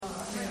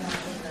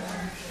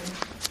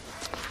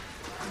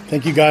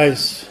Thank you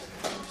guys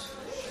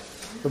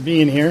for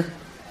being here.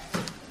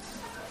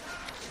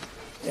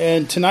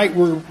 And tonight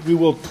we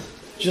will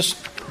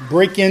just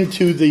break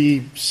into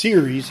the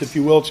series, if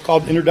you will. It's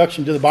called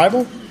Introduction to the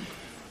Bible.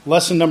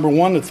 Lesson number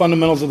 1, the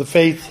fundamentals of the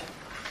faith.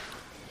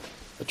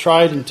 A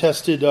tried and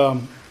tested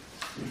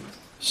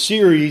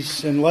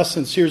series of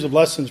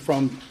lessons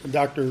from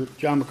Dr.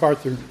 John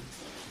MacArthur,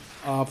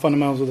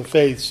 Fundamentals of the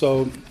Faith.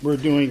 So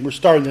we're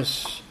starting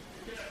this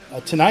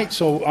tonight.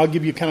 So I'll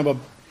give you kind of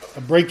a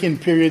break-in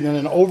period and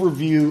an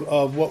overview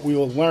of what we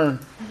will learn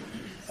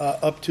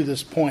up to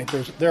this point.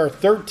 There are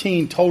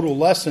 13 total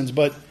lessons,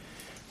 but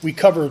we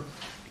cover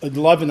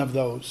 11 of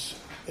those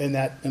in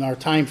our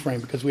time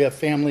frame because we have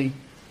family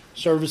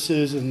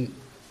services and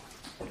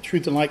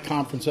Truth and Light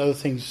Conference, other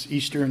things,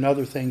 Easter and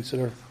other things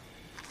that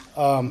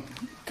are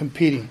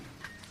competing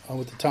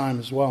with the time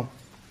as well.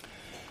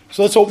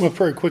 So let's open with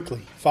prayer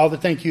quickly. Father,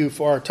 thank you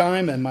for our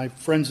time and my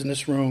friends in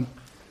this room.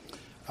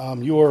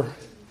 Your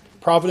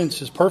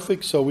providence is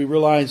perfect, so we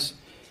realize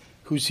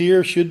who's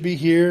here should be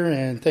here,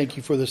 and thank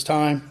you for this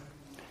time.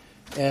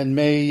 And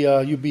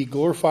may you be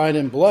glorified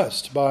and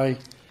blessed by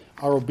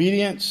our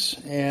obedience,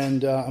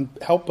 and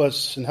help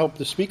us and help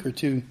the speaker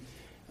to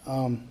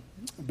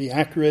be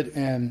accurate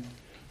and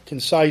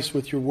concise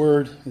with your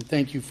word. And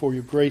thank you for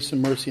your grace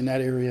and mercy in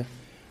that area.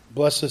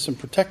 Bless us and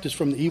protect us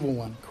from the evil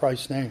one. In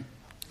Christ's name.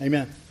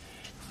 Amen.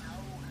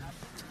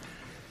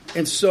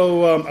 And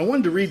so I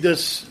wanted to read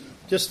this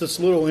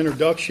little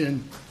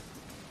introduction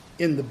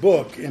in the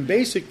book. And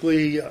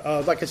basically,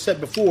 like I said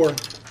before,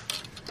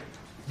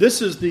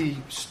 this is the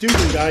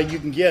student guide you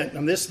can get.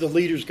 And this is the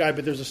leader's guide,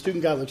 but there's a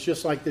student guide that looks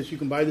just like this. You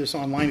can buy this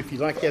online if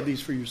you'd like to have these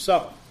for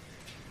yourself.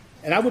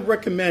 And I would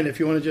recommend, if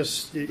you want to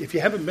if you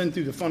haven't been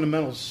through the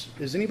fundamentals,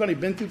 has anybody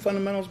been through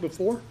fundamentals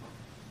before?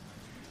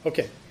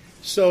 Okay,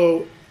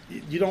 so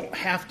you don't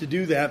have to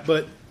do that,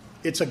 but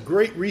it's a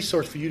great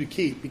resource for you to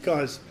keep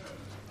because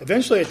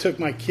eventually I took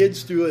my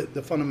kids through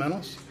the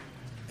fundamentals.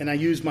 And I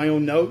used my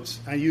own notes.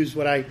 I used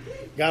what I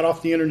got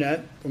off the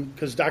internet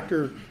because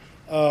Dr.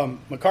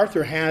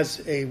 MacArthur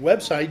has a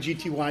website,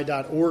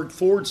 gty.org/FOF,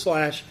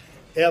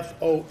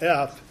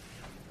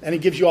 and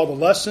it gives you all the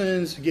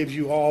lessons. It gives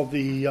you all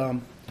the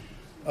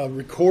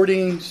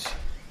recordings.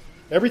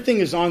 Everything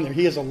is on there.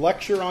 He has a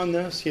lecture on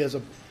this. There's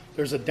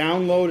a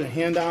download, a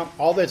handout.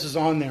 All this is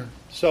on there.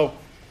 So,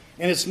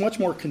 and it's much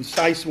more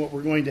concise than what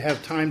we're going to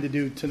have time to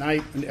do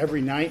tonight and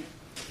every night.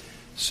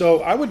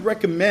 So I would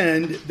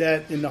recommend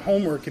that in the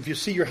homework, if you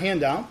see your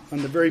handout,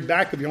 on the very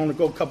back, if you want to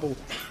go a couple,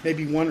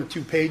 maybe 1 or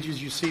 2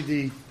 pages, you see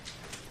the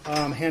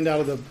handout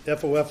of the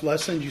FOF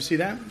lesson. You see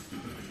that?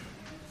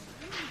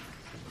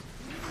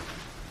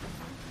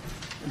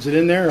 Is it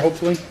in there,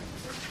 hopefully?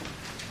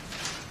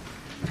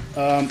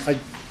 I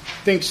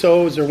think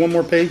so. Is there one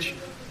more page?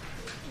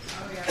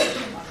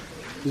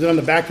 Is it on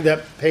the back of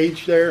that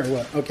page there or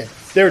what? Okay,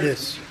 there it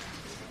is.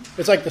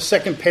 It's like the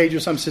second page or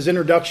something. It says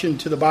Introduction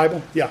to the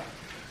Bible. Yeah.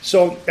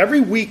 So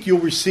every week you'll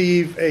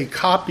receive a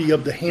copy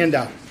of the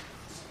handout.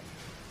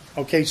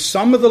 Okay,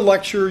 some of the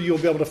lecture you'll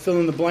be able to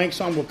fill in the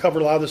blanks on. We'll cover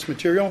a lot of this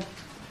material.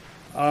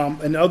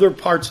 And other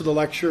parts of the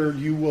lecture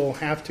you will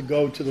have to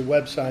go to the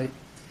website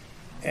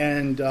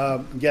and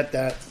get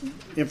that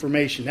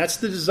information. That's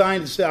the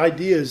design. The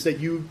idea is that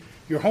your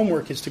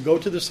homework is to go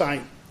to the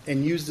site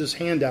and use this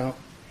handout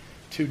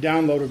to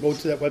download or go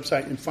to that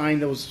website and find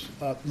those,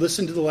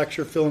 listen to the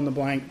lecture, fill in the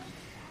blank.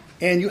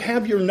 And you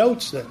have your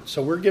notes then.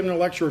 So we're giving a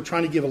lecture. We're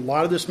trying to give a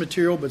lot of this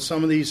material, but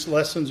some of these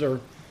lessons are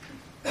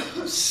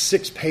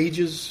 6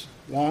 pages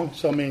long.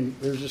 So, I mean,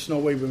 there's just no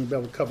way we're going to be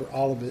able to cover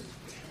all of it.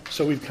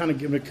 So we've kind of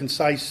given a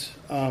concise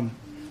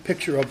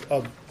picture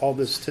of all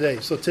this today.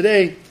 So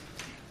today,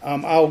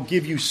 I'll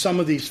give you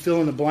some of these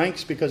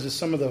fill-in-the-blanks because it's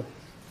some of the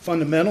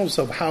fundamentals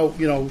of how,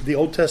 the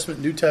Old Testament,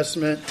 New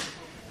Testament,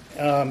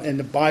 and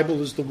the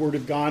Bible is the Word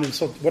of God. And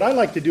so what I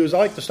like to do is I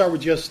like to start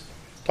with just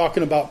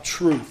talking about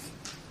truth.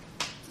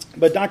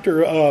 But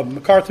Dr.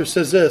 MacArthur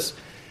says this: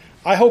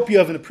 I hope you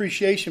have an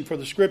appreciation for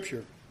the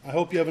Scripture. I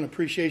hope you have an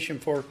appreciation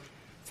for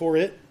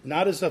it,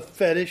 not as a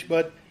fetish,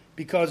 but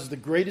because it's the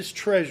greatest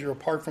treasure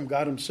apart from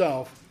God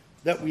Himself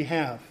that we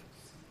have.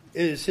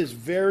 It is His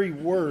very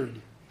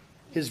Word,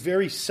 His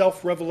very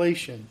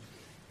self-revelation.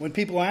 When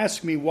people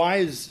ask me, why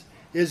is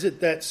it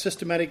that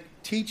systematic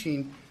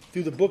teaching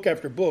through the book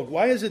after book,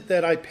 why is it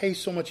that I pay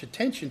so much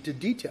attention to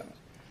details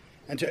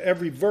and to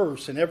every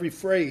verse and every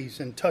phrase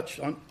and touch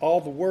on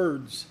all the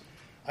words?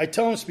 I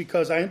tell them it's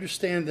because I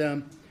understand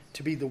them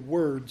to be the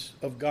words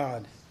of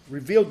God,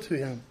 revealed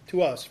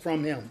to us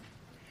from Him.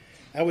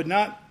 I would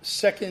not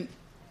second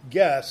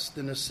guess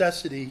the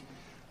necessity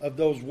of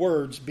those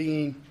words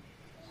being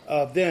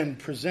then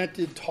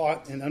presented,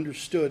 taught, and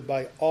understood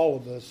by all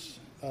of us,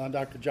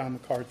 Dr. John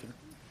MacArthur.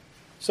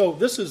 So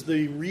this is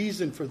the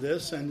reason for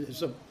this, and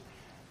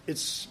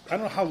it's I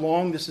don't know how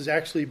long this has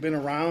actually been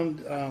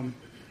around,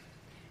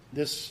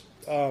 this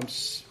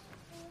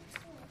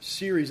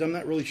series. I'm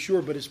not really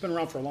sure, but it's been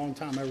around for a long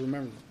time. I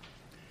remember.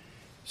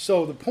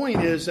 So the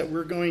point is that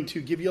we're going to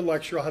give you a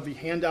lecture. I'll have you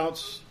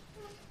handouts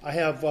I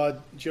have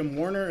Jim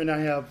Warner and I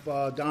have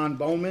Don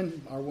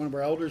Bowman, one of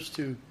our elders,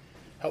 to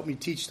help me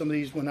teach some of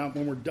these when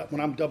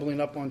I'm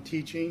doubling up on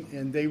teaching,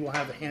 and they will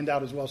have a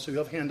handout as well. So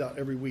you'll have a handout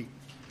every week,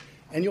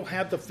 and you'll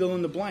have to fill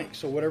in the blank.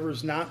 So whatever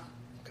is not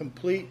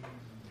complete,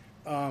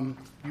 you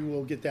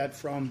will get that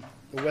from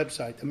the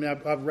website. I mean,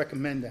 I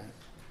recommend that.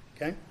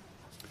 Okay.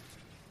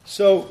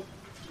 So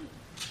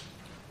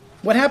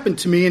what happened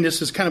to me, and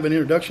this is kind of an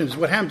introduction, is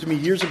what happened to me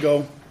years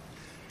ago.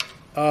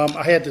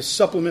 I had to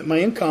supplement my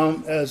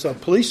income as a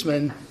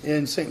policeman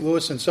in St.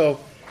 Louis, and so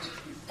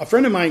a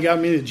friend of mine got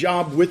me a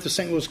job with the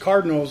St. Louis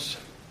Cardinals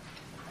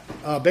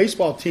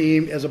baseball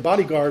team as a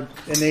bodyguard,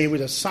 and they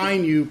would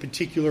assign you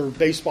particular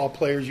baseball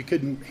players. You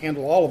couldn't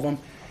handle all of them,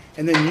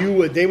 and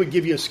then they would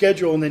give you a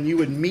schedule, and then you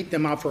would meet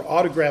them out for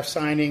autograph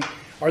signing,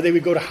 or they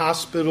would go to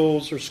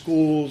hospitals or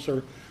schools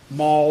or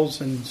malls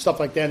and stuff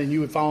like that, and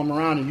you would follow them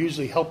around and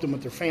usually help them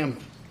with their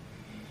family.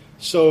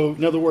 So,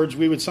 in other words,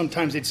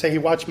 they'd say, hey,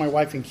 watch my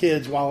wife and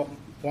kids while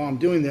I'm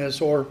doing this,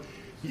 or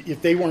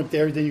if they weren't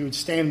there, then you would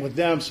stand with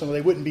them so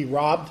they wouldn't be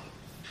robbed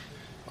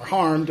or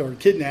harmed or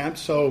kidnapped.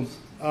 So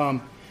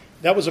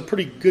that was a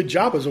pretty good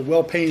job. It was a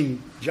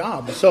well-paying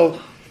job. So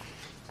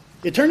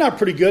it turned out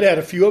pretty good. I had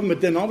a few of them,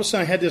 but then all of a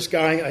sudden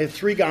I had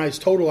 3 guys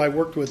total I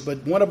worked with,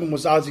 but one of them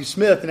was Ozzie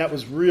Smith, and that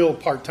was real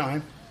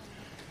part-time.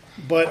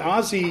 But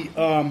Ozzie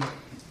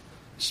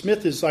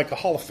Smith is like a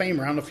Hall of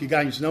Famer. I don't know if you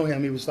guys know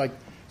him. He was like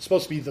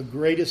supposed to be the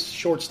greatest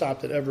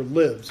shortstop that ever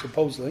lived,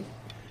 supposedly.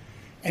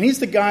 And he's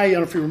the guy, I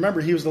don't know if you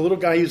remember, he was the little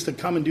guy who used to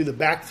come and do the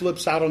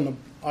backflips out on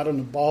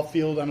the ball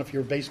field. I don't know if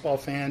you're a baseball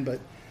fan, but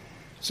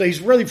so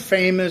he's really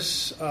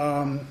famous, 3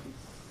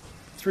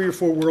 or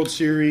 4 World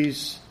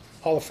Series,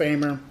 Hall of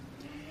Famer.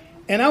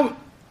 And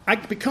I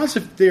because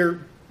of their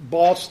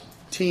ball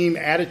team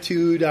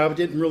attitude, I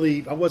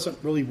wasn't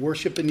really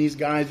worshiping these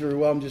guys very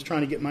well. I'm just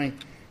trying to get my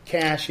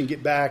cash and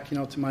get back,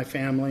 to my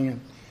family.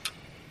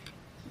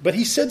 But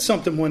he said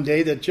something one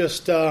day that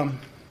just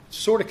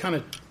sort of kind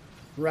of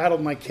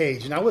rattled my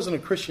cage. And I wasn't a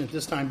Christian at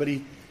this time, but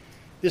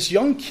this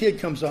young kid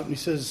comes up and he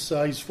says,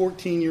 he's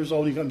 14 years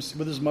old. He comes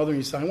with his mother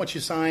and he said, I want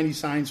you to sign. He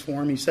signs for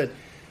him. He said,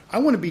 I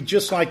want to be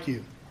just like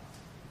you.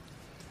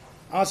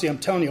 Ozzie, I'm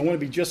telling you, I want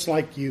to be just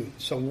like you.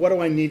 So what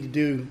do I need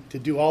to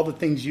do all the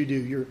things you do?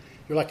 You're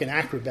like an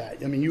acrobat.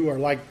 I mean, you are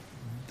like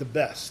the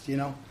best,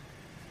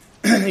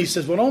 He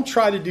says, well, don't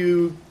try to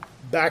do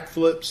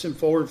backflips and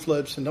forward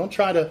flips, and don't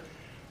try to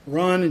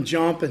run and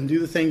jump and do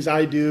the things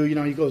I do.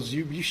 He goes,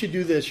 you should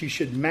do this. You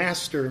should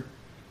master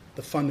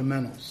the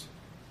fundamentals.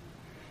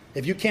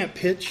 If you can't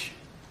pitch,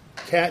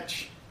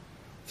 catch,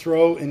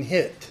 throw, and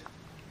hit,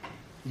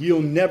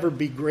 you'll never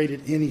be great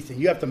at anything.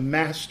 You have to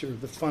master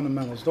the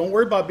fundamentals. Don't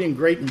worry about being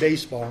great in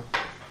baseball.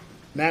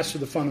 Master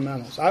the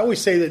fundamentals. I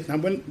always say that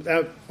when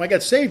I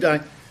got saved,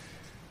 I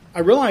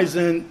realized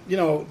then,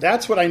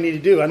 that's what I need to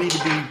do. I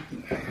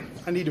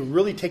need to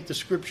really take the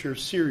Scripture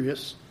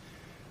serious.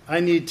 I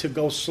need to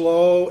go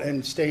slow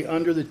and stay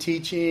under the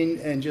teaching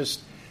and just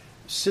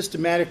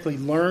systematically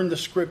learn the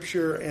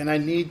Scripture, and I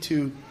need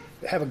to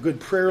have a good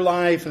prayer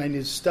life, and I need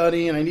to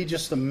study, and I need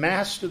just to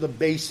master the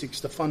basics,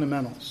 the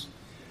fundamentals.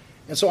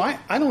 And so I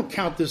don't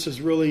count this as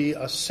really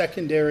a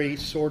secondary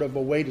sort of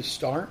a way to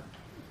start.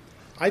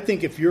 I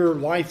think if your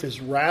life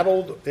is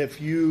rattled, if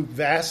you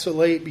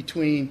vacillate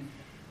between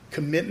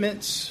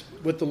commitments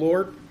with the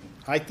Lord,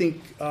 I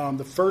think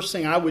the first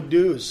thing I would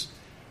do is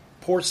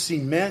pour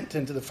cement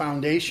into the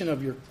foundation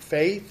of your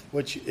faith,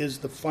 which is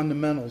the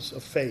fundamentals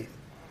of faith.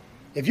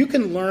 If you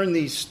can learn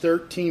these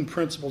 13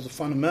 principles of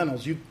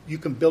fundamentals, you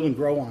can build and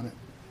grow on it.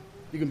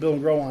 You can build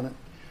and grow on it.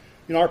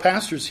 Our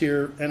pastor's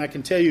here, and I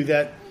can tell you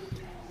that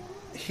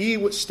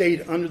he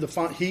stayed under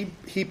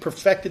he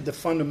perfected the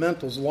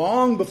fundamentals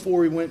long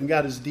before he went and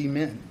got his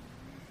D-Min.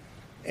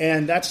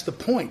 And that's the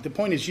point. The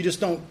point is you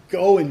just don't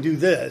go and do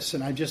this,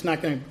 and I'm just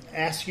not going to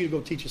ask you to go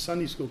teach a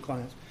Sunday school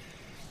class.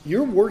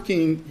 You're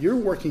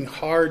working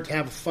hard to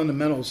have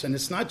fundamentals, and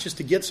it's not just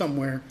to get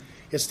somewhere,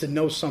 it's to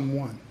know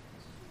someone.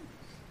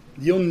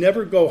 You'll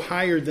never go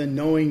higher than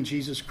knowing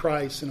Jesus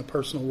Christ in a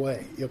personal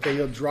way. Okay,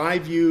 He'll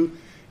drive you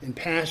in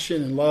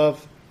passion and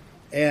love,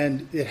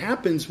 and it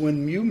happens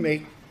when you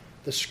make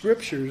the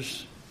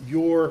Scriptures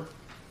your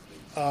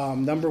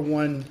number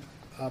one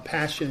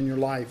passion in your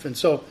life. And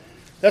so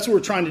that's what we're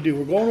trying to do.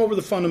 We're going over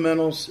the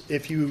fundamentals.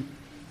 If you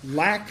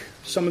lack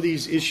some of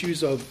these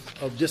issues of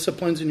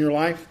disciplines in your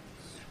life,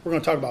 we're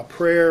going to talk about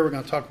prayer. We're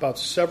going to talk about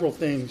several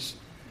things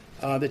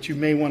that you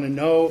may want to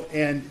know.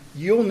 And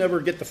you'll never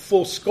get the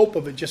full scope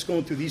of it just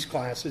going through these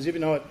classes,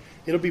 even though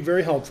it'll be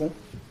very helpful.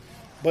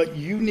 But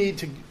you need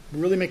to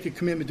really make a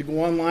commitment to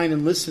go online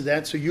and listen to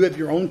that so you have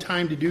your own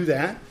time to do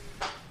that.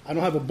 I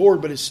don't have a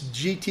board, but it's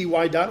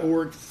gty.org/FOF.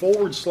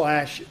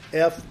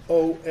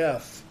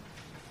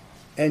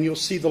 And you'll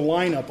see the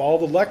lineup, all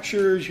the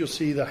lectures, you'll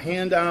see the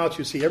handouts,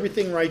 you'll see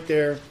everything right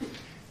there.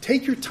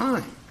 Take your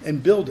time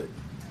and build it.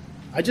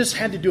 I just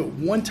had to do it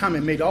one time.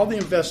 I made all the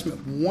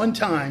investment one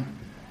time,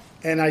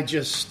 and I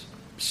just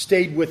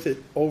stayed with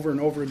it over and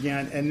over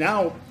again. And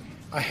now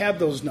I have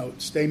those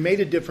notes. They made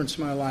a difference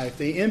in my life.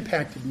 They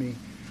impacted me.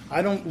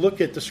 I don't look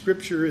at the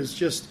Scripture as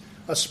just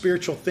a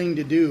spiritual thing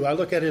to do. I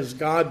look at it as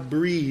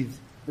God-breathed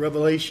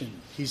revelation.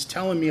 He's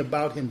telling me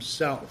about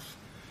himself.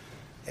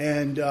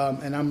 And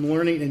I'm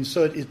learning, and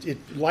so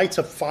it lights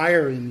a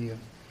fire in you.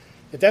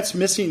 If that's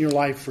missing in your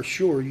life, for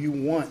sure, you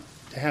want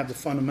to have the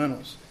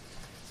fundamentals.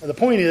 Now, the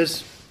point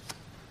is,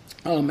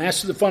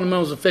 master the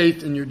fundamentals of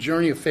faith, and your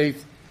journey of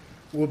faith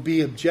will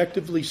be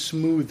objectively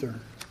smoother.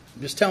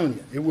 I'm just telling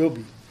you, it will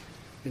be.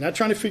 You're not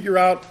trying to figure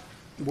out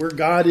where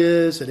God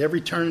is at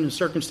every turn and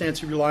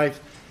circumstance of your life.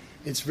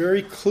 It's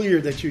very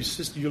clear that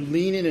you're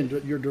leaning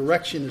and your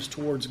direction is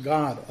towards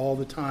God all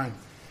the time.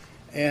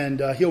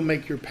 And he'll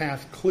make your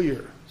path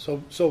clear.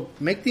 So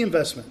make the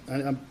investment.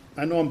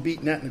 I know I'm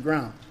beating that in the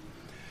ground.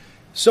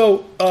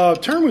 So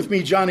turn with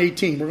me, John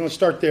 18. We're going to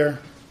start there.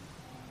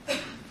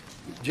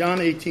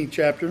 John 18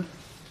 chapter.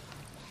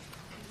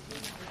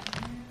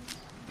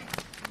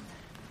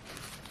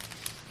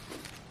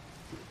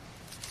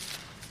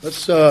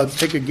 Let's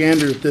take a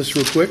gander at this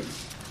real quick.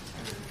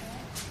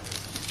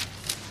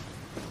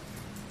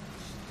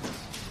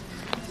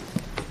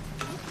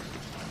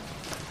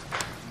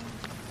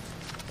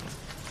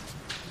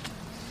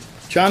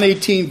 John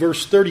 18,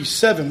 verse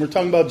 37. We're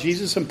talking about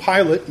Jesus and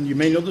Pilate, and you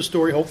may know the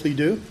story, hopefully you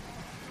do.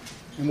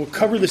 And we'll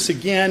cover this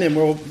again, and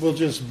we'll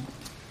just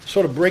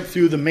sort of break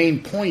through the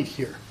main point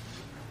here.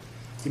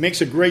 He makes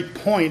a great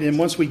point, and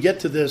once we get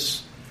to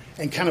this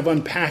and kind of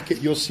unpack it,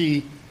 you'll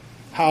see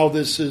how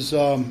this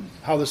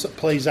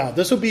plays out.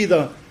 This will be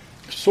the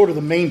sort of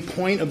the main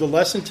point of the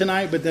lesson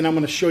tonight, but then I'm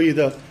going to show you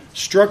the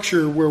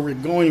structure where we're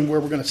going, where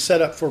we're going to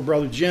set up for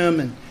Brother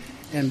Jim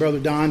and Brother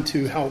Don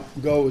to help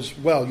go as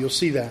well. You'll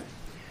see that.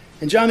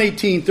 In John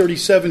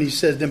 18:37, he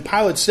says, Then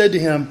Pilate said to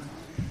him,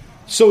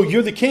 So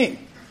you're the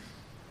king?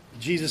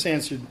 Jesus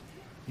answered,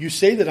 You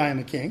say that I am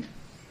a king,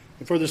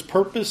 and for this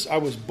purpose I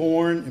was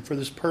born, and for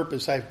this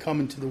purpose I have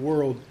come into the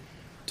world,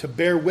 to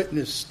bear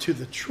witness to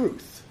the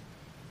truth.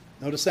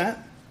 Notice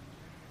that?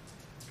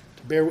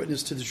 To bear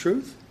witness to the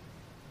truth.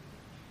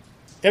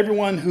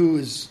 Everyone who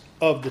is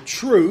of the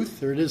truth,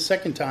 there it is,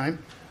 second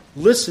time,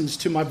 listens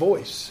to my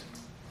voice.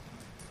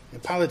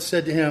 And Pilate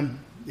said to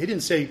him, he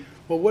didn't say,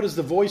 well, what does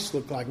the voice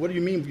look like? What do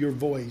you mean your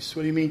voice?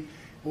 What do you mean?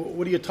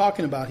 What are you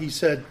talking about? He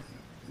said,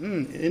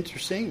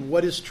 interesting.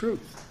 What is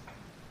truth?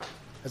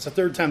 That's the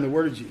third time the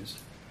word is used.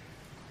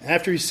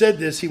 After he said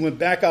this, he went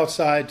back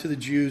outside to the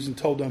Jews and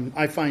told them,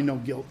 I find no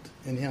guilt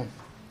in him.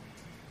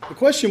 The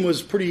question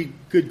was a pretty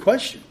good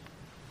question.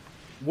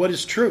 What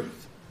is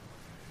truth?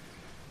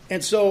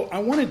 And so I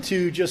wanted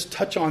to just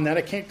touch on that.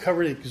 I can't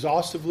cover it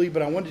exhaustively,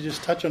 but I wanted to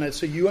just touch on it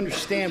so you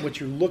understand what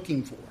you're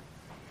looking for,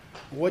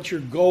 what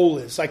your goal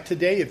is. Like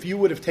today, if you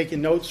would have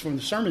taken notes from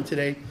the sermon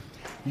today,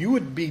 you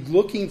would be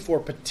looking for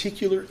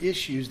particular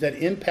issues that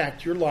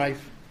impact your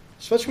life,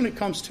 especially when it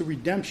comes to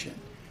redemption,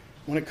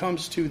 when it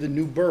comes to the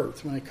new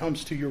birth, when it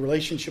comes to your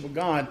relationship with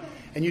God,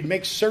 and you'd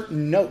make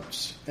certain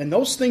notes. And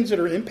those things that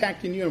are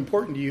impacting you and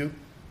important to you,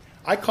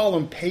 I call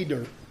them pay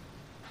dirt.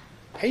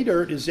 Pay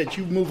dirt is that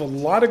you move a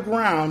lot of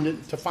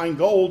ground to find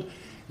gold.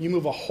 You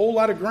move a whole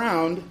lot of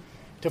ground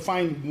to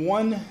find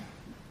one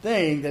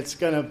thing that's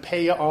going to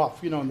pay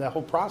off, in that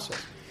whole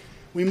process.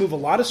 We move a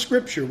lot of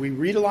Scripture. We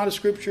read a lot of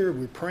Scripture.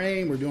 We're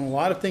praying. We're doing a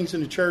lot of things in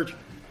the church.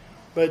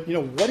 But,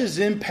 what is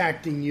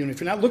impacting you? And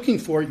if you're not looking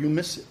for it, you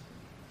miss it.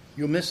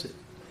 You'll miss it.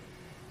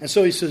 And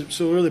so he says,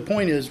 so really the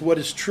point is, what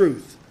is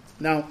truth?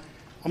 Now,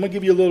 I'm going to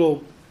give you a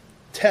little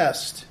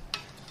test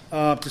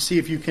to see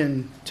if you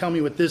can tell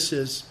me what this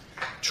is.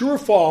 True or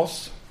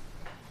false,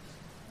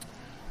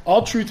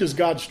 all truth is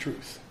God's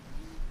truth.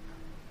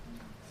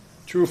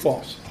 True or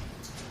false?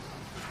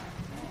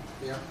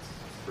 Yeah,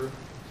 true.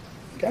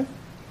 Okay.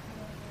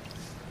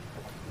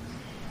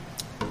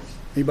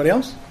 Anybody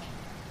else?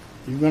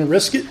 You going to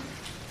risk it?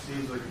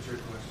 Seems like a trick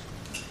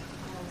question.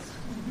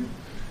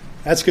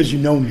 That's because you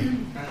know me.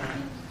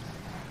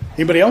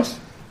 Anybody else?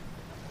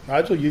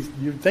 Roger,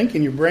 you're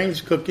thinking, your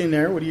brain's cooking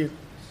there. What do you...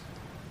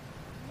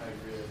 I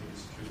agree. I think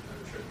it's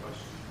a trick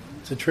question.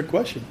 It's a trick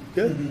question.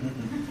 Good.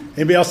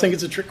 Anybody else think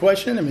it's a trick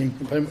question? I mean,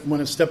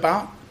 want to step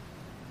out?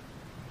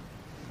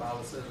 The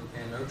Bible says we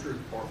can't know truth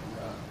apart from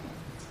God.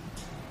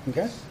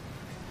 Okay.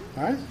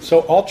 All right. So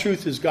all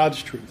truth is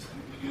God's truth.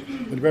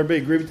 Would everybody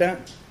agree with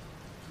that?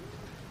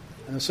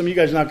 Some of you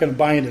guys are not going to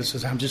buy into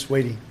this. I'm just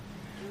waiting.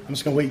 I'm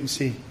just going to wait and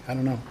see. I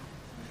don't know.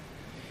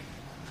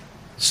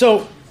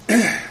 So,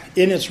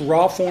 in its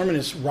raw form, in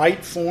its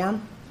right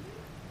form,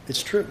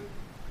 it's true.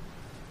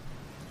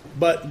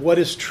 But what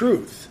is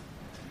truth?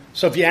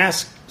 So if you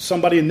ask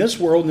somebody in this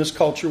world, in this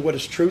culture, what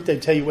is truth, they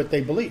tell you what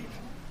they believe.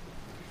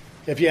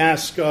 If you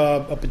ask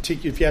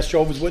if you ask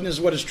Jehovah's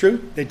Witnesses what is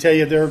truth, they tell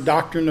you their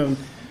doctrine of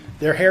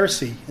their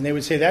heresy, and they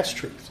would say that's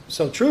truth.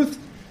 So truth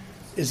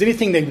is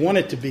anything they want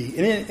it to be.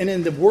 And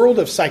in the world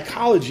of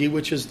psychology,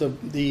 which is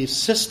the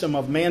system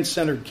of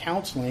man-centered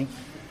counseling,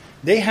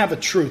 they have a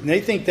truth. And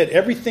they think that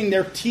everything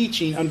they're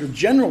teaching under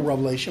general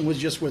revelation, was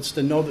just what's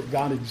to know that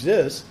God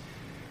exists,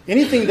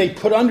 anything they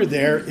put under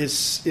there is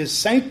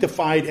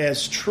sanctified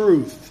as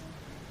truth.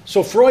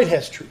 So Freud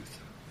has truth.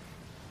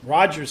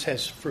 Rogers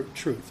has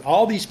truth.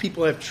 All these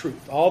people have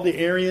truth. All the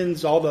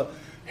Arians, all the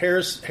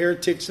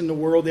heretics in the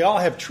world, they all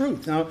have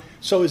truth. Now,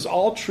 so is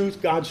all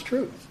truth God's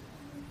truth?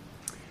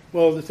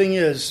 Well, the thing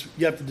is,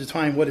 you have to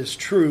define what is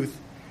truth,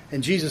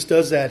 and Jesus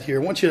does that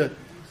here. I want you to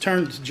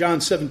turn to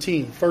John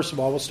 17. First of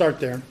all, we'll start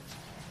there.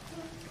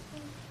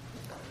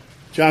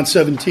 John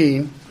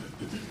 17.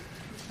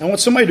 I want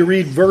somebody to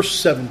read verse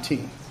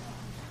 17.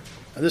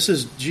 Now, this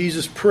is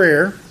Jesus'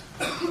 prayer,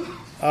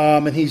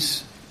 and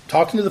he's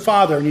talking to the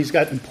Father, and he's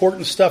got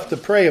important stuff to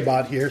pray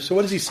about here. So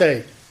what does he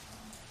say?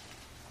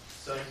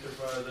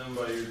 Sanctify them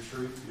by your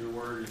truth. Your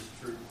word is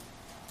truth.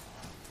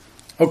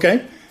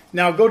 Okay.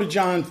 Now go to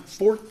John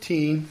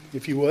 14,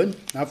 if you would.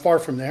 Not far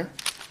from there.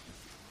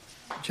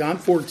 John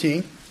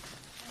 14.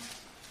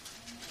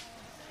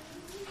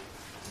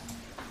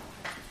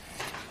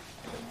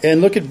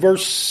 And look at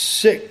verse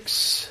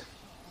 6.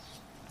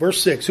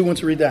 Verse 6. Who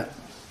wants to read that?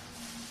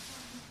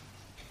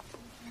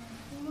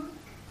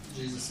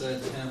 Jesus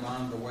said to him, I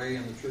am the way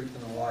and the truth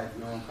and the life.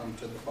 No one comes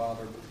to the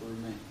Father but through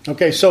me.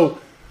 Okay, so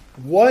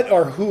what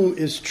or who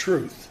is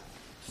truth?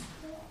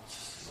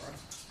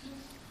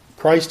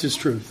 Christ is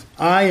truth.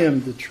 I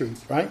am the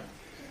truth, right?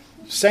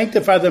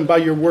 Sanctify them by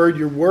your word.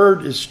 Your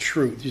word is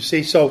truth. You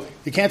see, so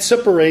you can't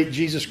separate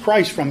Jesus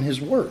Christ from his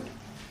word.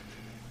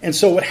 And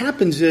so what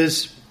happens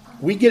is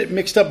we get it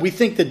mixed up. We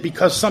think that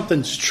because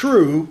something's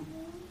true,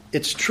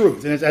 it's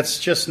truth. And that's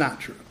just not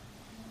true.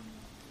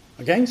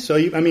 Okay? So,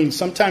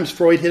 sometimes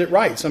Freud hit it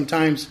right.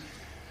 Sometimes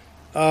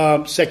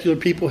secular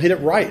people hit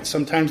it right.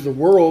 Sometimes the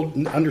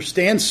world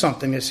understands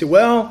something. They say,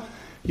 well,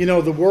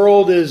 the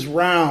world is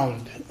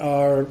round,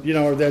 or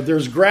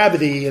there's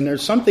gravity, and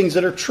there's some things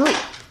that are true.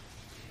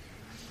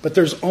 But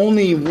there's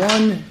only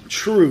one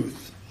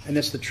truth, and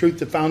it's the truth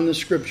that found in the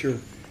Scripture,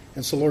 and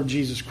it's the Lord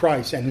Jesus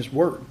Christ and his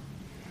word.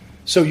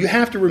 So you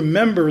have to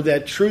remember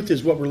that truth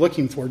is what we're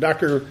looking for.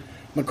 Dr.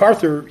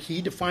 MacArthur,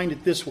 he defined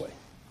it this way.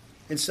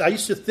 And so I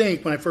used to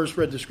think when I first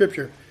read the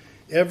Scripture,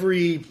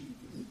 every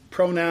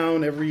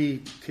pronoun,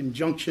 every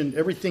conjunction,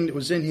 everything that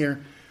was in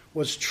here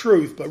was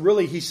truth. But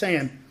really he's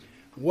saying,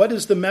 what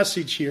is the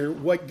message here?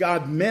 What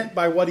God meant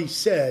by what he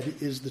said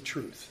is the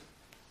truth.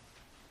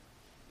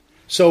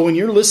 So when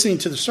you're listening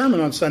to the sermon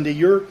on Sunday,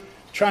 you're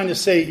trying to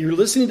say, you're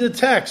listening to the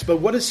text, but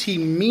what does he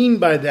mean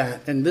by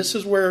that? And this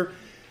is where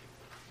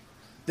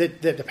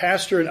that the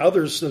pastor and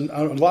others, and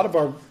a lot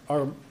of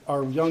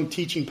our young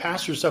teaching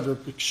pastors are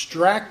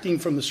extracting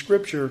from the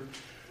Scripture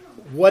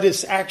what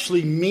it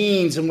actually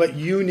means and what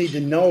you need to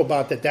know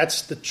about that.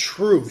 That's the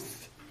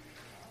truth.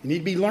 You need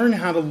to be learning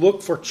how to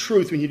look for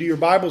truth when you do your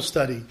Bible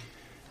study.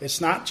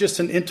 It's not just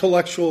an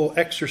intellectual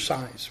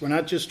exercise. We're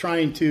not just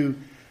trying to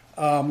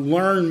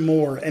learn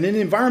more. And in the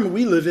environment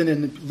we live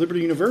in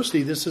Liberty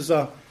University, this is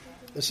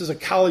a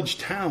college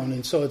town,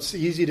 and so it's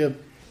easy to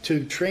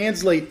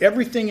translate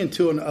everything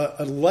into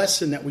a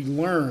lesson that we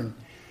learn.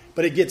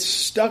 But it gets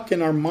stuck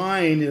in our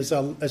mind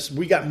as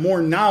we got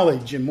more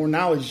knowledge, and more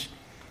knowledge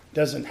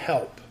doesn't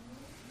help.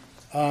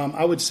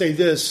 I would say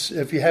this,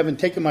 if you haven't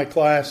taken my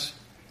class,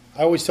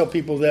 I always tell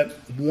people that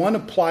one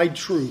applied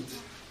truth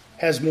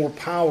has more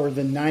power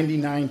than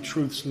 99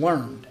 truths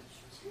learned.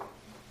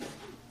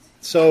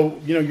 So,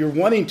 you're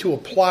wanting to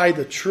apply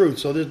the truth.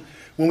 So that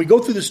when we go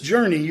through this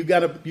journey,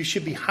 you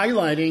should be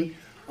highlighting,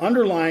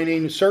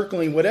 underlining,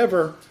 circling,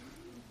 whatever,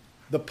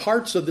 the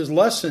parts of these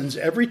lessons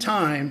every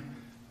time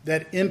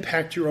that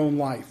impact your own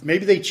life.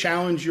 Maybe they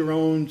challenge your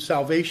own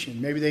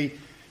salvation. Maybe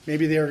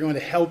they are going to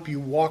help you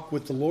walk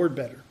with the Lord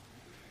better.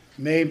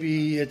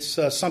 Maybe it's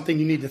something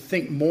you need to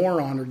think more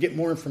on or get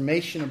more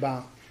information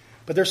about.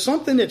 But there's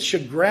something that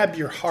should grab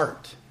your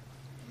heart.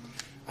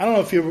 I don't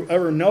know if you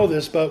ever know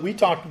this, but we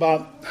talked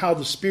about how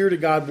the Spirit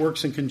of God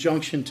works in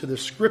conjunction to the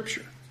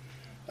Scripture.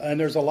 And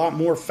there's a lot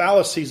more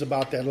fallacies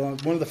about that.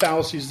 One of the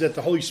fallacies is that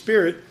the Holy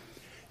Spirit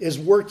is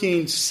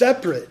working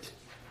separate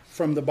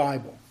from the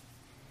Bible.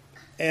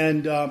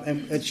 And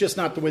it's just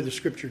not the way the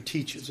Scripture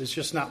teaches. It's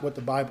just not what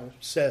the Bible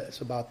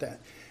says about that.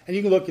 And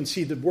you can look and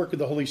see the work of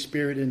the Holy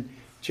Spirit in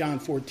John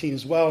 14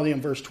 as well.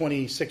 In verse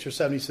 26 or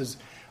 7, he says,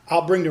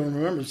 I'll bring to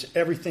remembrance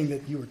everything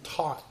that you were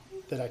taught,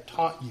 that I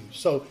taught you.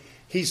 So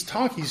he's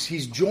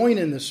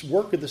joining this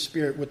work of the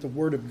Spirit with the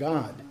Word of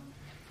God.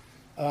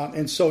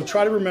 And so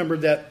try to remember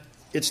that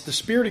it's the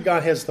Spirit of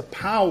God has the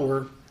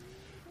power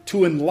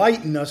to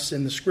enlighten us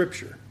in the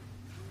Scripture.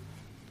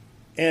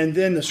 And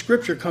then the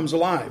Scripture comes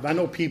alive. I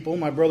know people,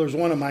 my brother's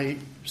one of my,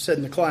 said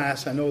in the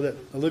class, I know that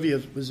Olivia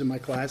was in my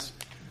class.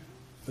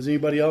 Was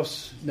anybody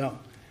else? No.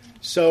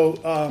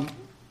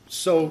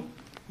 So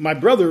my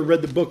brother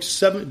read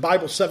the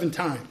Bible 7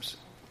 times.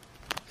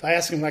 So I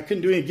asked him, I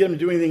couldn't get him to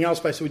do anything else,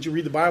 but I said, would you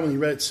read the Bible? And he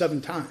read it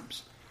 7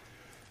 times.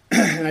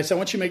 And I said, I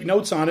want you to make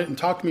notes on it and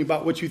talk to me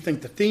about what you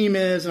think the theme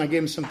is. And I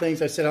gave him some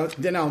things. I said,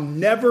 then I'll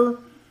never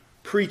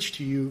preach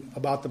to you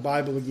about the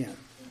Bible again.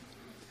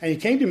 And he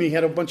came to me, he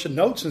had a bunch of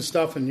notes and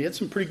stuff, and he had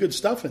some pretty good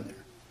stuff in there.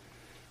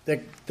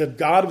 That the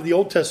God of the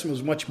Old Testament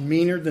was much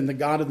meaner than the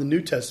God of the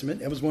New Testament.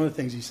 That was one of the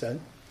things he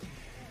said.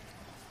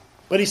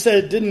 But he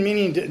said it didn't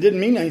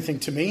mean anything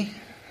to me.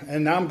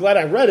 And now I'm glad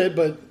I read it,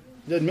 but it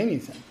didn't mean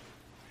anything.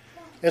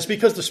 It's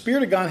because the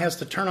Spirit of God has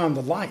to turn on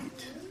the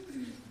light.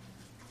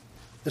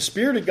 The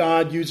Spirit of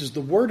God uses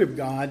the Word of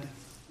God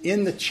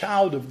in the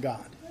child of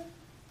God.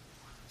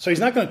 So He's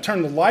not going to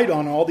turn the light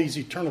on all these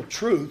eternal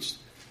truths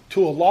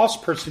to a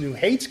lost person who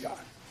hates God.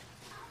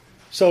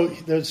 So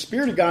the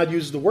Spirit of God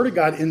uses the Word of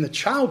God in the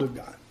child of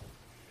God.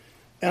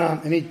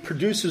 And He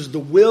produces the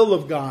will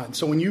of God.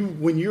 So when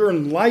you're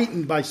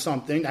enlightened by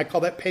something, I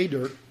call that pay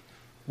dirt.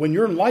 When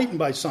you're enlightened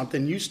by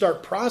something, you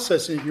start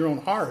processing it in your own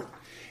heart.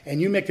 And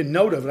you make a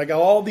note of it. I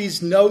got all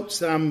these notes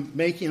that I'm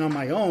making on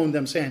my own that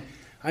I'm saying,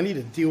 I need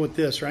to deal with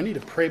this, or I need to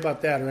pray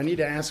about that, or I need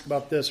to ask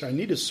about this, or I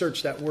need to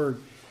search that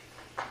word.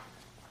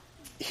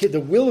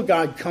 The will of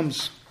God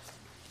comes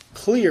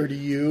clear to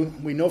you.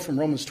 We know from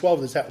Romans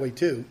 12 it's that way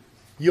too.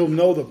 You'll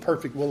know the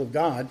perfect will of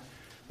God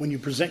when you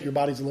present your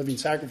body as a living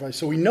sacrifice.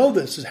 So we know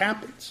this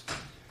happens.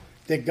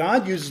 That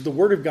God uses the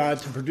Word of God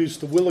to produce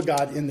the will of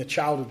God in the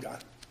child of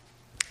God.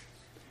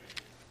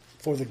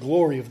 For the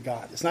glory of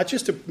God. It's not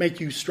just to make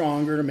you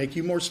stronger, to make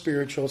you more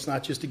spiritual. It's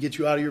not just to get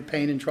you out of your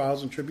pain and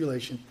trials and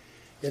tribulation.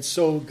 It's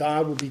so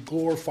God will be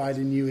glorified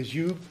in you as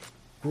you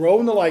grow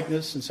in the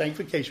likeness and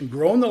sanctification,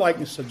 grow in the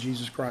likeness of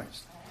Jesus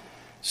Christ.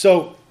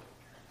 So,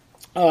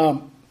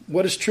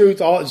 what is truth?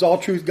 Is all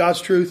truth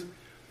God's truth?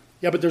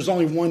 Yeah, but there's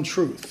only one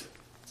truth.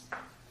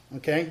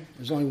 Okay?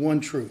 There's only one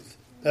truth.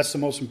 That's the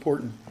most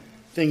important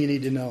thing you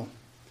need to know.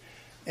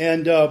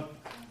 And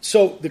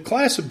so the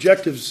class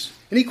objectives,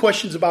 any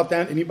questions about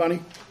that? Anybody?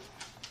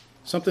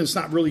 Something that's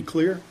not really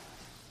clear?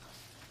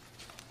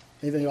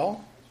 Anything at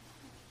all?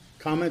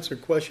 Comments or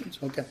questions?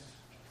 Okay.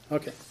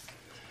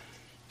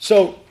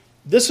 So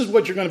this is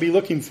what you're going to be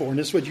looking for, and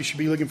this is what you should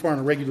be looking for on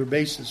a regular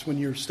basis. When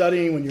you're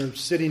studying, when you're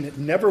sitting,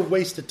 never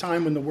waste the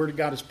time when the Word of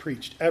God is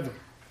preached, ever.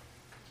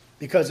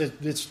 Because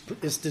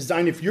it's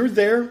designed, if you're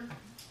there,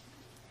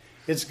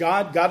 it's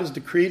God. God is the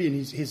creator,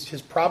 and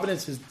His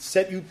providence has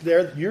set you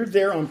there. You're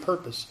there on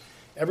purpose.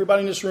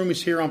 Everybody in this room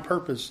is here on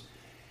purpose.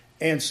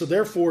 And so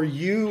therefore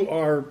you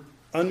are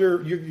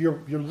you're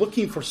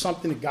looking for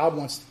something that God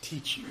wants to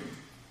teach you.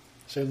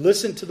 So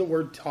listen to the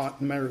word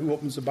taught no matter who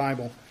opens the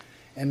Bible,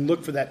 and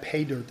look for that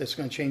pay dirt that's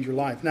going to change your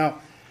life. Now,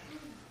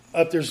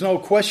 if there's no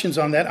questions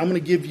on that, I'm going to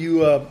give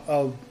you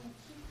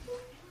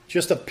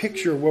just a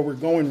picture of where we're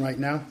going right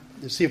now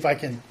to see if I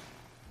can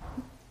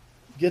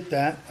get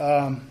that.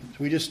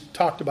 We just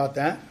talked about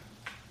that.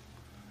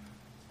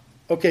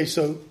 Okay,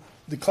 so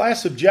the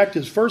class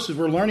objectives, first is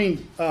we're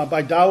learning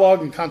by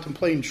dialogue and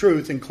contemplating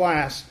truth in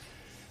class.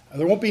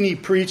 There won't be any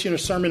preaching or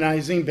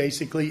sermonizing,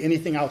 basically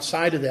anything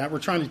outside of that. We're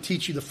trying to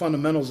teach you the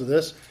fundamentals of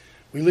this.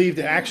 We leave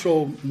the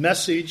actual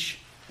message,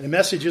 and the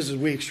message is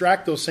we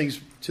extract those things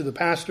to the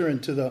pastor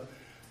and to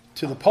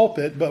the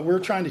pulpit, but we're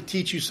trying to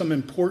teach you some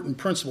important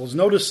principles.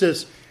 Notice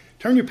this.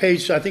 Turn your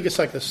page, I think it's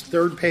like this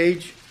third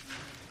page.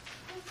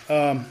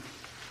 And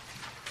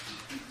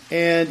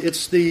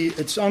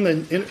it's on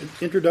the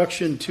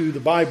introduction to the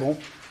Bible.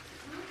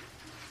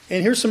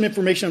 And here's some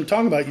information I'm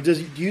talking about.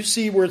 Do you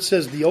see where it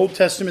says the Old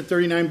Testament,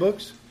 39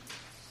 books?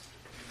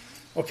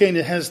 Okay, and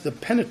it has the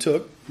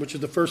Pentateuch, which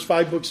is the first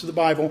 5 books of the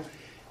Bible.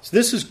 So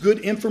this is good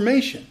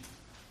information.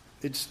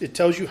 It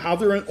tells you how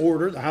they're in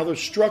order, how they're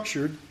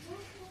structured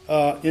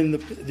in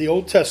the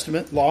Old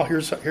Testament law.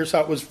 Here's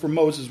how it was for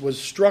Moses, was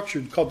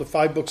structured, called the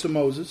 5 books of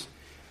Moses.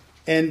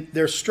 And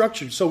they're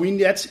structured. So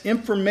that's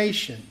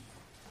information.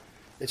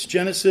 It's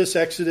Genesis,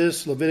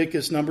 Exodus,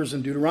 Leviticus, Numbers,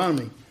 and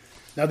Deuteronomy.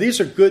 Now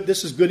these are good.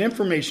 This is good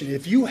information.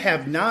 If you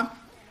have not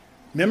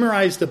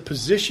memorized the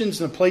positions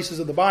and the places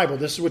of the Bible,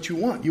 this is what you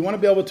want. You want to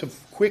be able to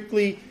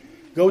quickly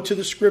go to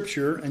the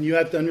Scripture, and you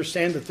have to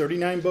understand the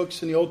 39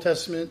 books in the Old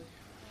Testament,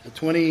 the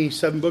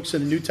 27 books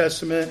in the New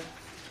Testament,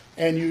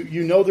 and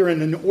you know they're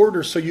in an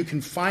order so you can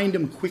find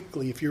them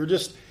quickly. If you're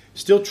just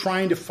still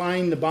trying to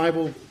find the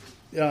Bible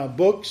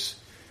books,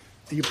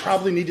 you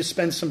probably need to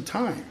spend some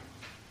time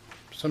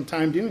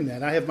doing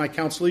that. I have my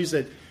counselees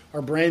that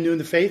are brand new in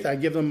the faith. I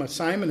give them an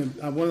assignment,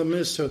 and one of them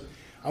is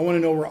I want to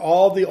know where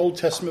all the Old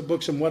Testament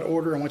books in what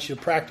order. I want you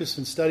to practice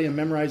and study and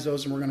memorize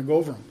those, and we're going to go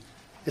over them.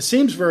 It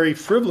seems very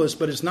frivolous,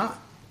 but it's not.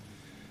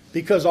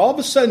 Because all of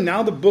a sudden,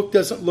 now the book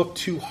doesn't look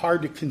too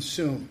hard to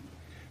consume.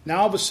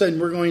 Now all of a sudden,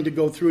 we're going to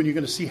go through, and you're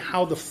going to see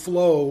how the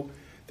flow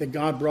that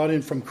God brought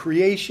in from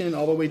creation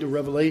all the way to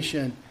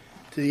Revelation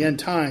to the end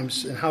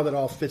times, and how that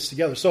all fits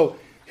together. So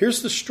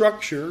here's the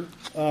structure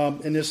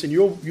in this, and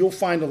you'll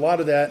find a lot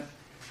of that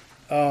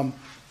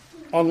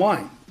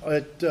online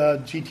at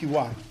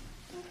GTY.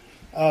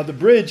 The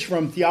bridge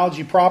from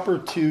theology proper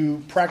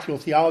to practical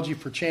theology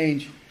for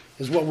change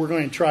is what we're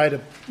going to try to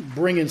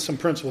bring in some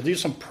principles. These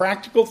are some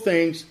practical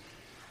things.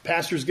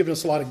 Pastor's given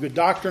us a lot of good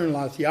doctrine, a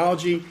lot of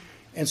theology.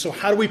 And so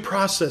how do we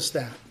process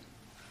that?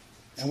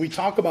 And we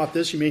talk about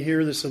this. You may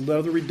hear this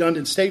another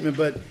redundant statement,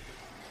 but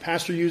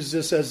Pastor uses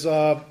this as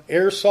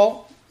air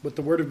salt with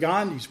the Word of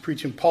God. He's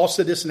preaching. Paul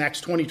said this in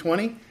Acts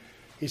 20:20.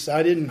 He said,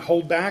 I didn't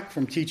hold back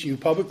from teaching you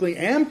publicly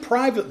and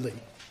privately.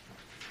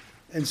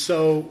 And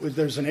so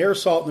there's an air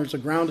salt and there's a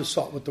ground of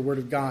salt with the Word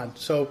of God.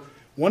 So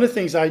one of the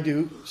things I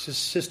do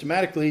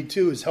systematically,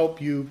 too, is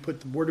help you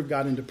put the Word of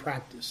God into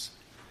practice.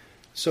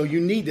 So you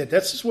need that.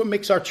 That's just what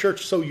makes our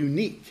church so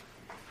unique,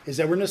 is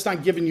that we're just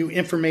not giving you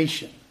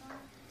information.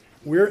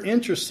 We're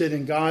interested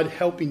in God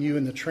helping you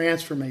in the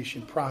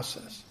transformation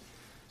process.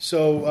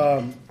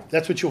 So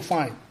that's what you'll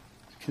find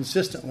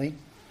consistently.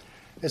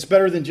 It's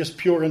better than just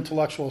pure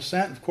intellectual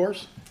assent, of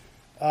course.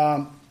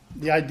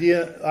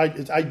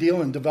 It's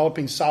ideal in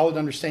developing solid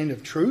understanding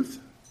of truth.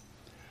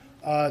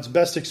 It's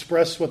best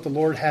expressed what the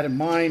Lord had in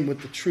mind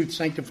with the truth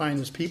sanctifying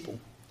his people.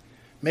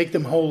 Make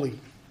them holy.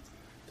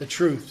 The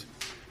truth.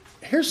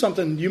 Here's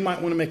something you might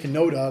want to make a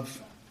note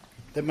of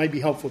that might be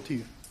helpful to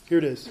you. Here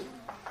it is.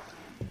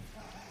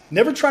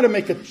 Never try to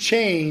make a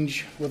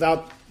change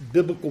without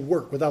biblical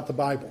work, without the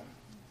Bible.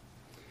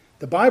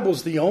 The Bible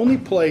is the only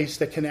place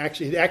that can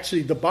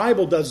actually the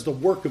Bible does the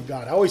work of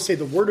God. I always say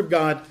the Word of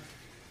God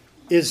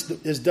does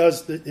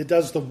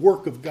the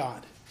work of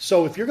God.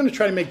 So if you're going to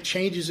try to make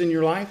changes in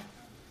your life,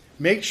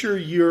 make sure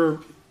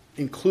you're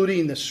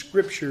including the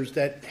scriptures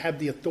that have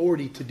the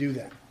authority to do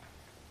that.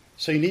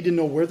 So you need to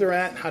know where they're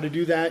at, how to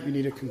do that. You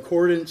need a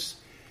concordance.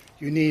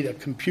 You need a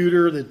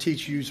computer that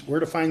teaches you where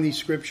to find these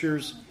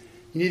scriptures.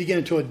 You need to get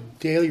into a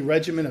daily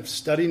regimen of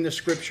studying the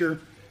scripture.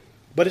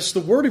 But it's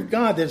the Word of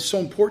God that is so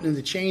important in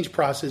the change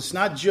process. It's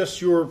not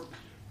just your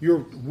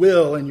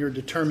will and your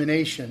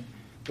determination.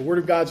 The Word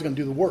of God is going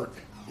to do the work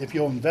if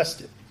you'll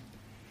invest it.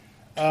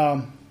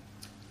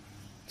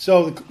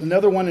 So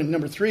another one, and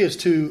number 3, is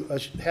to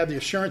have the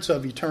assurance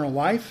of eternal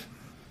life.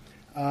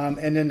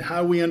 And then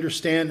how we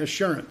understand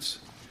assurance.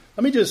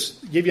 Let me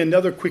just give you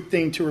another quick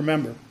thing to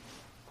remember.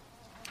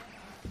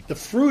 The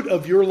fruit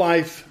of your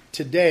life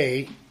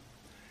today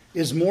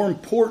is more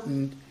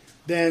important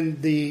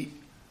than the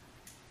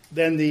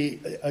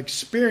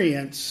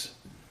experience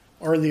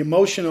or the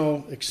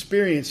emotional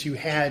experience you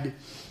had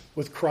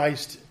with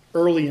Christ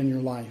early in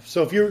your life.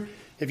 So if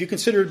you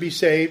consider to be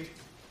saved,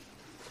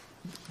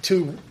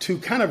 to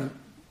kind of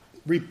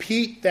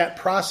repeat that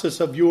process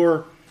of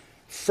your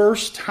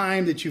first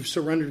time that you've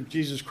surrendered to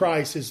Jesus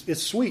Christ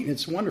it's sweet and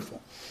it's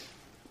wonderful.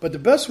 But the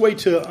best way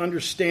to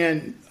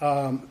understand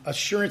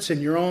assurance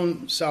in your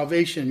own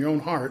salvation, in your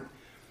own heart,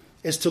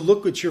 is to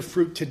look at your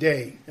fruit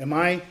today. Am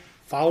I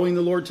following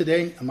the Lord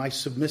today? Am I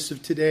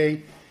submissive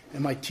today?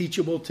 Am I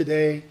teachable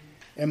today?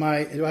 Do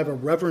I have a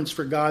reverence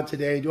for God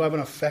today? Do I have an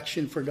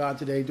affection for God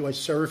today? Do I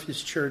serve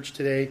His church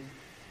today?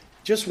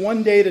 Just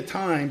one day at a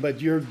time, but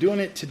you're doing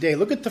it today.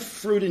 Look at the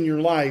fruit in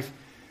your life.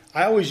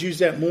 I always use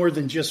that more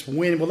than just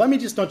when. Well,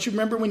 don't you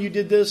remember when you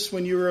did this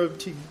when you were a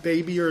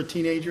baby or a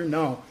teenager?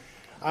 No.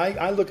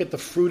 I look at the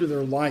fruit of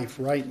their life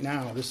right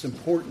now. This is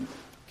important,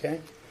 okay?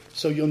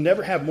 So you'll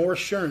never have more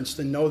assurance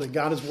than know that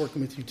God is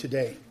working with you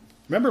today.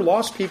 Remember,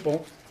 lost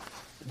people,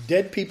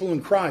 dead people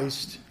in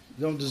Christ,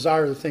 don't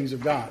desire the things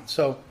of God.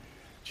 So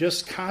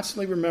just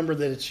constantly remember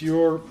that it's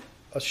your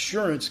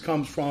assurance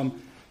comes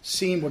from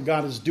seeing what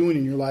God is doing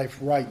in your life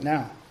right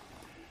now.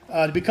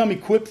 To become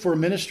equipped for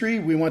ministry,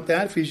 we want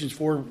that. Ephesians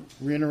 4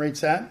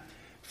 reiterates that.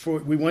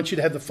 We want you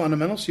to have the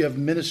fundamentals. So you have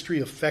ministry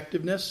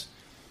effectiveness.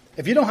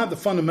 If you don't have the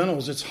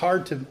fundamentals, it's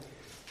hard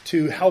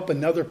to help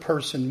another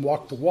person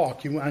walk the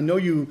walk. I know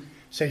you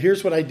say,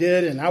 here's what I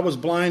did, and I was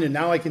blind, and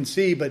now I can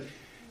see. But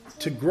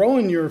to grow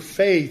in your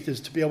faith is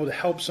to be able to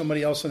help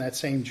somebody else on that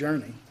same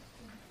journey.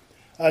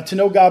 To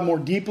know God more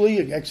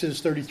deeply,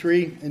 Exodus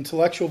 33,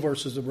 intellectual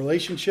versus a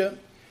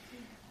relationship.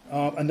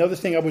 Another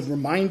thing I would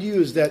remind you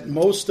is that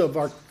most of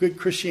our good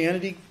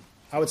Christianity,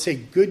 I would say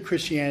good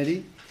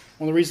Christianity,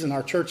 one of the reasons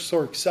our church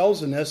so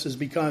excels in this is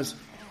because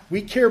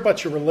we care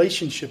about your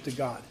relationship to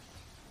God,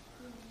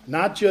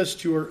 not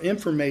just your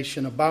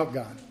information about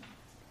God.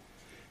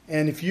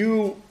 And if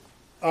you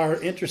are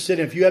interested,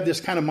 if you have this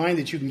kind of mind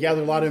that you can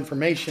gather a lot of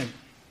information,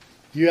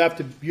 you have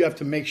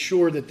to make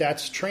sure that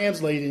that's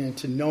translated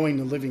into knowing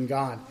the living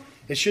God.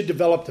 It should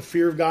develop the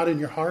fear of God in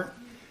your heart.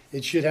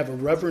 It should have a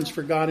reverence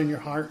for God in your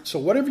heart. So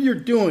whatever you're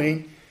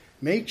doing,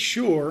 make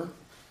sure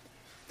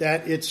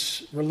that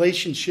it's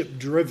relationship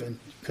driven,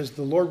 because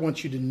the Lord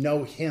wants you to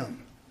know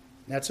Him.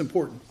 That's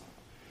important.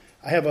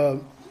 I have a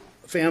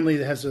family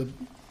that has a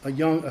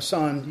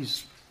son.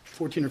 He's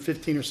 14 or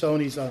 15 or so,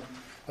 and he's a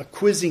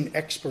quizzing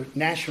expert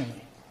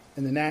nationally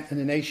in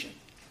the nation.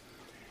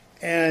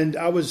 And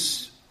I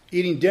was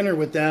eating dinner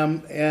with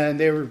them, and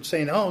they were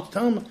saying, "Oh,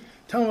 tell him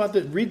about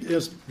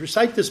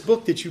recite this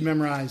book that you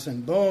memorized."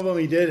 And boom, boom,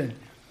 he did.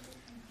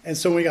 And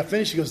so when we got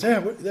finished, he goes,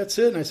 "Yeah, that's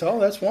it." And I said, "Oh,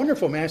 that's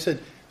wonderful, man." I said,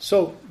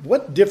 "So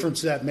what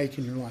difference does that make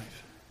in your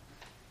life?"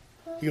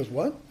 He goes,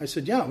 "What?" I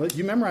said, "Yeah, well,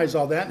 you memorized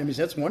all that." And he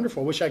said, "That's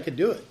wonderful. I wish I could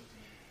do it.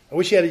 I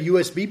wish you had a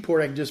USB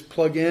port I could just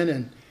plug in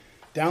and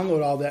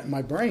download all that in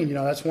my brain.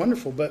 That's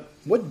wonderful. But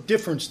what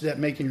difference did that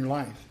make in your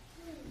life?"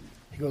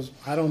 He goes,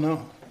 "I don't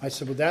know." I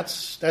said, "Well,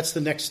 that's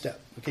the next step.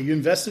 Okay, you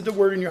invested the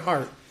word in your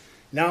heart.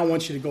 Now I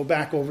want you to go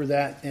back over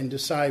that and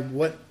decide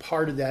what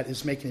part of that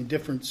is making a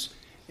difference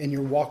in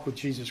your walk with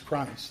Jesus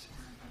Christ."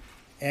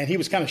 And he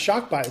was kind of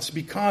shocked by it. It's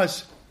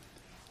because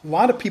a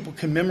lot of people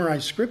can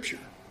memorize Scripture.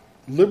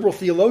 Liberal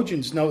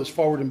theologians know it's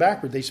forward and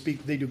backward.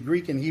 They do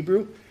Greek and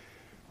Hebrew.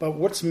 But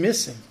what's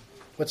missing?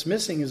 What's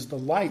missing is the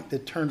light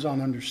that turns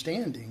on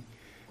understanding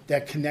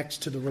that connects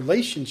to the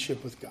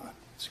relationship with God.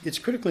 It's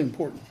critically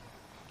important.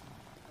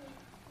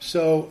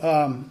 So,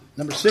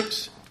 number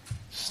 6,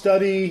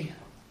 study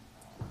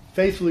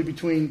faithfully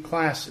between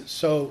classes.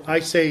 So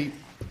I say,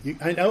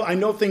 I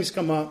know things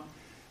come up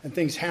and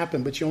things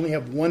happen, but you only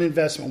have one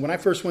investment. When I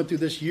first went through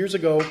this years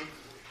ago,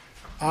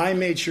 I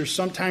made sure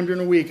sometime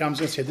during the week I was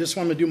going to say, this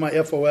one I'm going to do my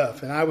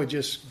FOF. And I would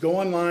just go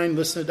online,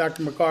 listen to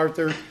Dr.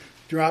 MacArthur,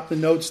 drop the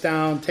notes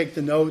down, take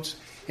the notes.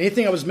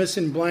 Anything I was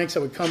missing blanks, I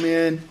would come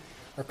in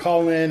or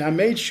call in. I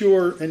made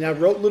sure, and I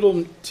wrote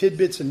little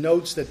tidbits and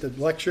notes that the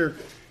lecture,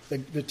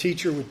 the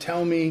teacher would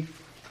tell me,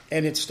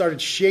 and it started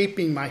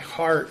shaping my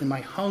heart and my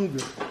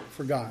hunger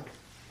for God.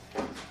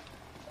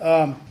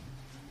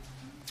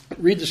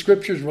 Read the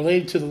scriptures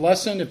related to the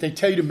lesson. If they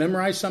tell you to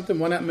memorize something,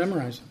 why not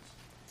memorize them?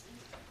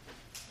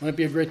 Wouldn't it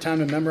be a great time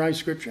to memorize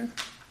scripture?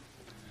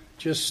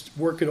 Just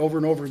work it over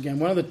and over again.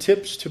 One of the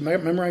tips to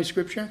memorize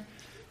scripture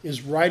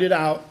is write it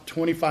out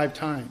 25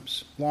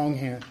 times,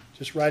 longhand.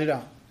 Just write it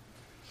out.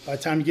 By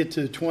the time you get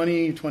to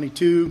 20,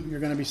 22, you're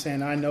going to be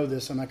saying, I know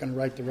this. I'm not going to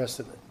write the rest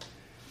of it.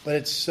 But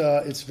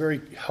it's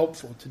very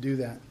helpful to do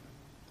that.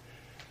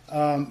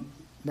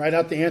 Write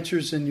out the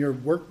answers in your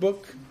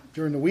workbook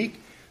during the week.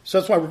 So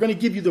that's why we're going to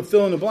give you the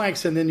fill in the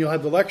blanks, and then you'll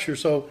have the lecture.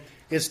 So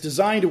it's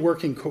designed to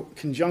work in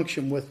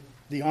conjunction with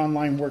the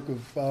online work of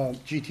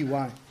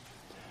GTY.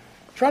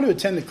 Try to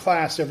attend the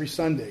class every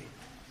Sunday.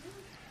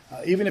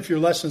 Even if your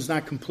lesson's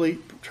not complete,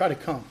 try to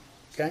come.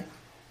 Okay?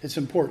 It's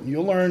important.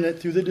 You'll learn it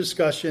through the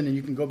discussion, and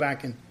you can go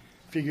back and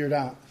figure it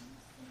out.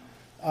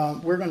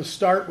 We're going to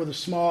start with a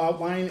small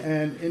outline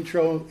and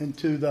intro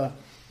into the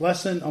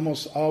lesson.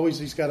 Almost always,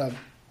 he's got a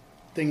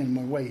thing in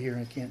my way here.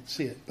 I can't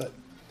see it. But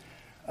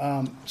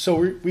so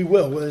we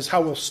will. This is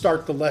how we'll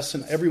start the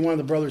lesson. Every one of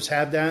the brothers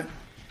have that.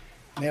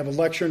 They have a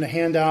lecture and a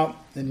handout,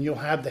 and you'll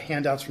have the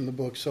handouts from the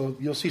book. So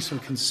you'll see some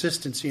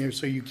consistency here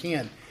so you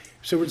can.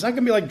 So it's not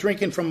going to be like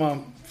drinking from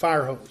a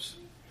fire hose.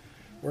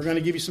 We're going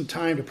to give you some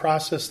time to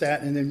process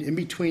that, and then in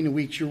between the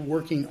weeks, you're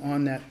working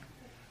on that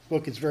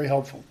book. It's very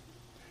helpful.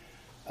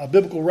 A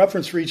biblical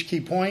reference for each key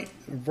point,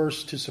 a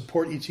verse to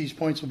support each of these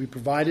points will be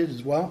provided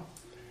as well.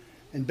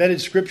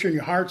 Embedded scripture in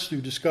your hearts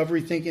through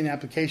discovery, thinking,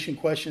 application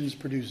questions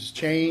produces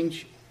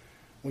change,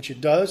 which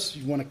it does.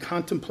 You want to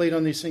contemplate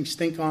on these things,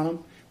 think on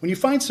them. When you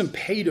find some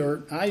pay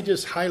dirt, I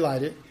just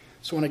highlight it.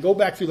 So when I go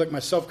back through like my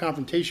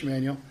self-confrontation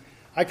manual,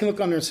 I can look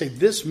on there and say,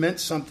 this meant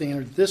something,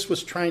 or this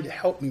was trying to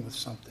help me with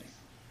something.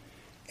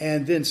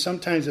 And then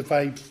sometimes if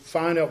I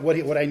find out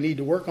what I need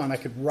to work on, I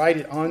could write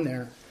it on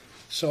there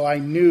so I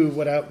knew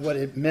what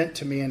it meant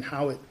to me and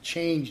how it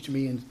changed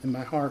me in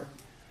my heart.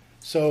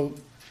 So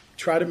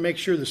try to make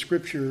sure the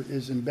scripture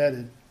is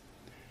embedded.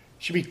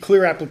 Should be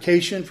clear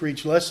application for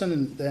each lesson,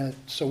 and that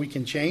so we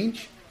can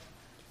change.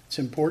 It's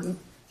important.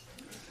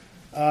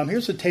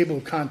 Here's a table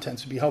of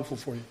contents to be helpful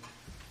for you.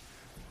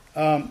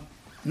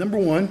 Number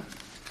 1,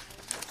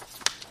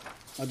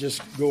 I'll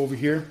just go over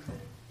here.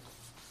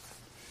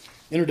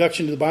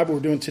 Introduction to the Bible we're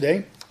doing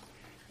today.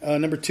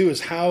 Number 2 is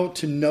how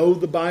to know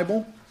the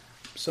Bible.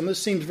 Some of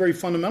this seems very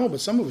fundamental,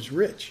 but some of it's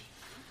rich.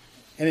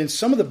 And in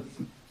some of the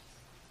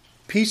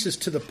pieces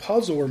to the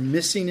puzzle are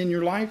missing in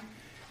your life,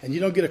 and you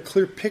don't get a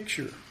clear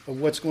picture of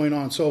what's going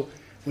on. So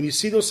when you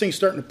see those things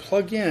starting to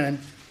plug in,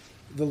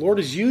 the Lord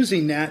is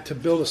using that to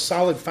build a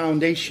solid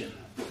foundation.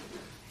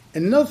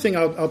 And another thing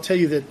I'll tell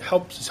you that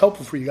is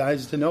helpful for you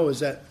guys to know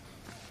is that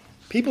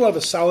people have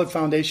a solid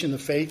foundation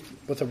of faith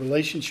with a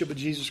relationship with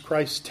Jesus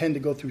Christ tend to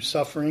go through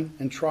suffering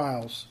and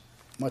trials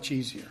much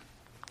easier.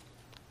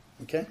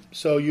 Okay?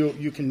 So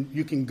you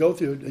can go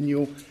through it,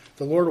 and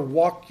the Lord will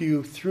walk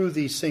you through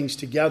these things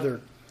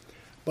together.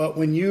 But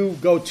when you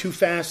go too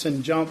fast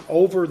and jump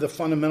over the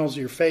fundamentals of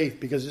your faith,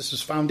 because this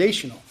is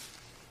foundational.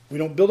 We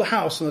don't build a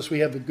house unless we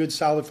have a good,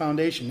 solid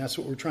foundation. That's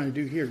what we're trying to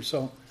do here.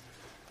 So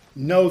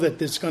know that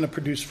this is going to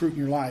produce fruit in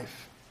your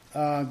life.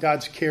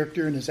 God's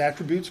character and his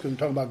attributes, because we're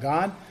talking about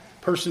God,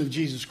 person of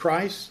Jesus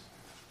Christ,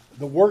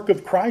 the work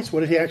of Christ,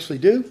 what did he actually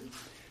do? And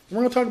we're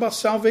going to talk about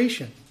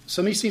salvation.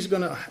 Some of these things are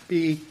going to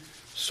be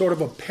sort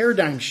of a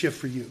paradigm shift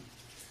for you.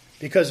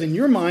 Because in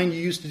your mind,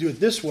 you used to do it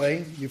this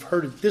way. You've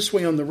heard it this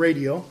way on the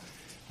radio.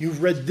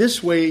 You've read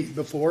this way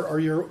before, or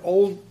your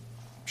old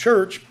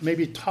church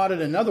maybe taught it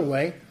another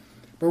way.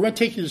 But we're going to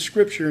take you to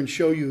Scripture and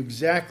show you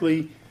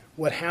exactly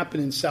what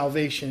happened in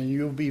salvation, and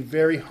you'll be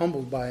very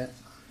humbled by it,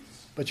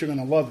 but you're going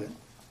to love it.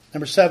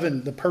 Number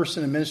 7, the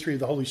person and ministry of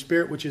the Holy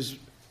Spirit, which is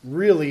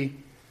really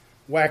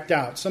whacked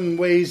out. Some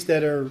ways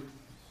that are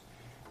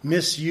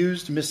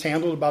misused,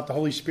 mishandled about the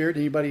Holy Spirit.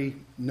 Anybody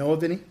know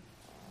of any?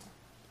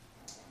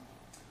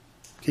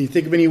 Can you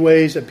think of any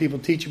ways that people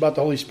teach about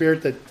the Holy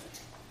Spirit that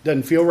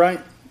doesn't feel right?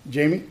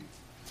 Jamie?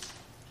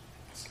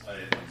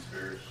 Slaying in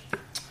spirits, I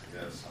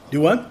guess.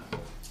 Do what?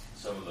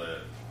 Some of the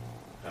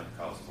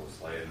Pentecostal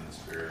slaying in the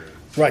spirit.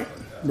 Right,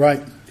 like right.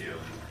 Healing.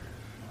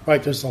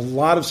 Right, there's a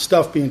lot of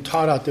stuff being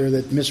taught out there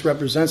that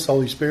misrepresents the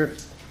Holy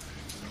Spirit.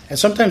 And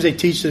sometimes they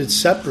teach that it's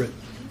separate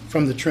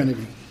from the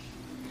Trinity.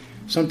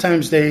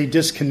 Sometimes they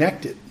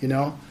disconnect it,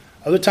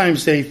 Other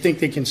times they think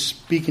they can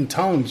speak in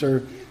tongues,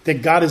 or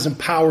that God is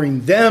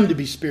empowering them to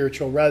be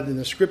spiritual rather than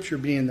the Scripture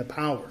being the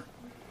power.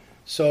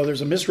 So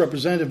there's a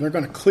misrepresentative, and they're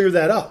going to clear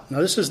that up. Now,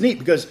 this is neat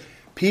because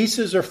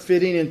pieces are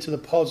fitting into the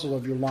puzzle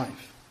of your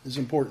life. This is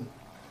important.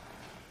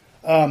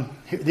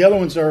 The other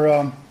ones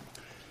are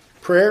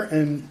prayer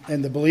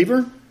and the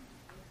believer.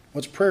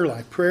 What's prayer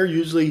like? Prayer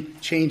usually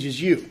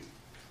changes you.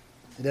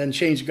 It doesn't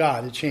change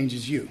God. It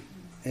changes you.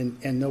 And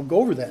they'll go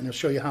over that, and they'll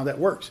show you how that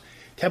works.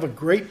 To have a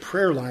great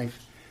prayer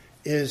life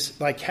is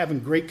like having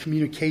great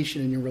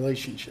communication in your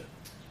relationship.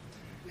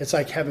 It's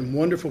like having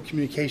wonderful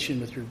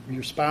communication with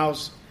your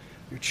spouse,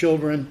 your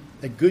children,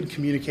 a good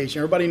communication.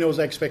 Everybody knows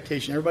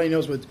expectation. Everybody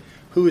knows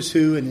who is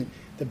who, and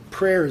the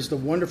prayer is the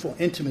wonderful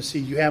intimacy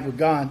you have with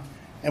God.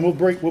 And we'll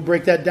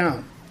break that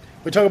down.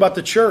 We talk about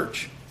the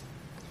church,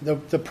 the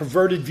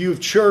perverted view of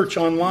church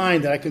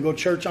online, that I can go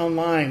church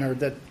online, or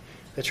that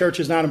the church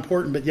is not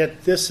important, but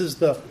yet this is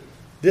the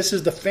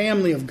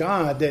family of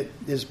God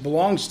that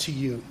belongs to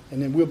you,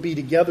 and then we'll be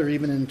together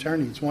even in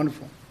eternity. It's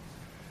wonderful.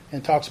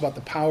 And it talks about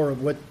the power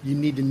of what you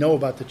need to know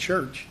about the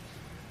church.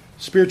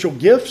 Spiritual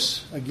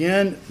gifts,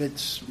 again,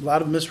 it's a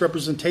lot of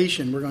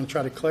misrepresentation. We're going to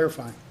try to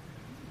clarify.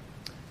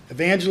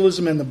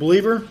 Evangelism and the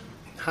believer,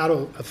 how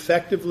to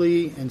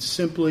effectively and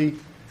simply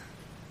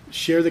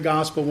share the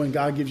gospel when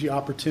God gives you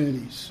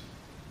opportunities.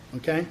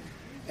 Okay?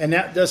 And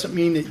that doesn't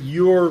mean that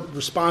your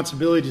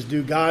responsibility is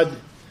to do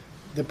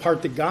the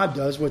part that God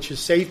does, which is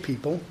save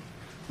people.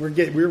 We're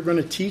going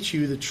to teach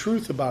you the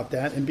truth about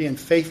that and being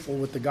faithful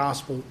with the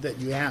gospel that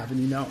you have and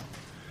you know.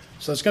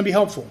 So it's going to be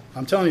helpful.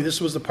 I'm telling you,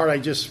 this was the part I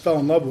just fell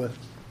in love with.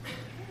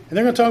 And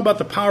they're going to talk about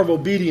the power of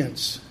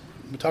obedience.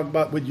 We'll talk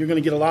about you're going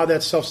to get a lot of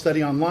that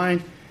self-study online.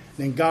 And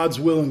then God's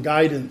will and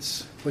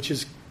guidance, which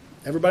is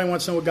everybody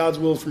wants to know what God's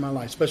will is for my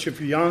life, especially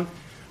if you're young.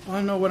 I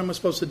don't know what am I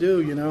supposed to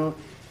do, you know.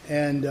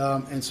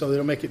 And so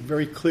they'll make it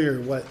very clear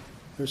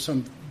there's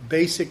some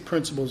basic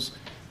principles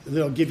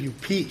that'll give you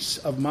peace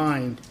of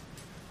mind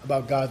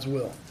about God's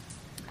will.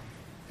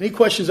 Any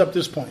questions up to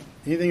this point?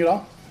 Anything at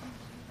all?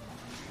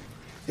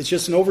 It's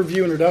just an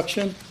overview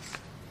introduction.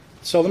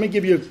 So let me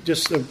give you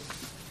just a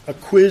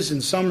quiz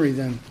and summary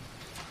then.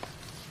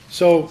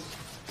 So,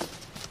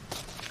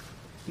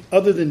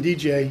 other than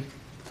DJ,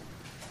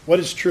 what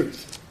is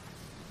truth?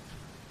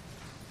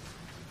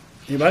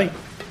 Anybody?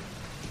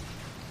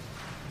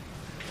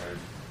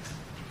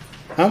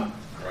 Huh?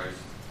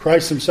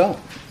 Christ himself.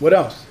 What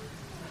else?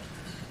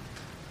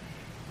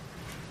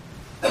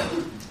 The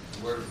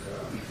Word of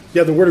God.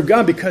 Yeah, the Word of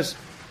God, because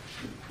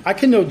I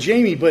can know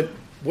Jamie, but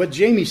what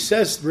Jamie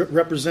says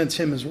represents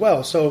him as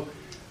well. So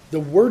the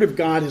Word of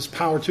God is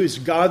power too. It's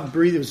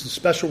God-breathed. It was a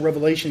special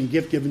revelation and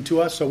gift given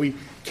to us. So we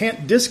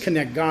can't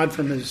disconnect God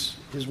from His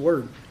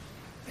Word.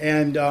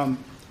 And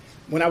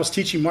when I was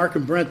teaching Mark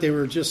and Brent, they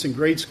were just in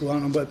grade school. I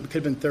don't know, but it could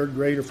have been third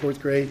grade or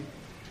fourth grade.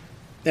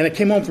 And I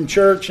came home from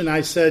church, and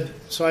I said,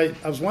 so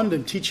I was wanting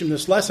to teach him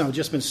this lesson. I've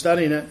just been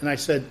studying it. And I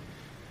said,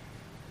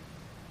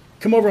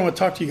 come over, I want to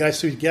talk to you guys.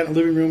 So we get in the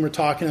living room, we're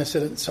talking. I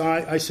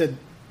said,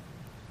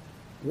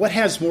 what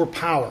has more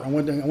power? I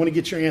want to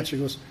get your answer.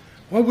 He goes,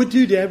 what would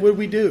do, Dad? What did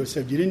we do? I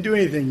said, you didn't do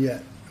anything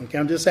yet. Okay,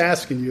 I'm just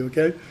asking you,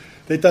 okay?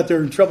 They thought they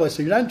were in trouble. I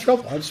said, you're not in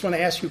trouble. I just want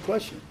to ask you a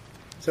question.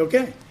 I said,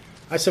 okay.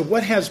 I said,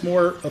 what has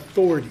more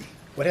authority?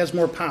 What has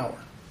more power?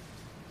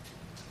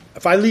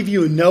 If I leave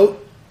you a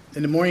note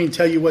in the morning and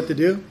tell you what to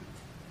do,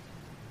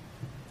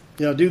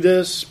 do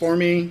this for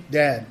me,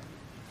 Dad.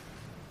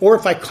 Or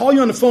if I call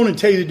you on the phone and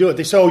tell you to do it,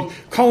 they say, oh,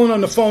 calling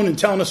on the phone and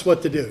telling us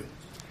what to do.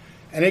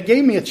 And it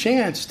gave me a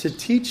chance to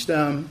teach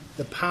them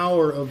the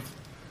power of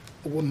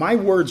my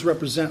words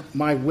represent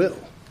my will.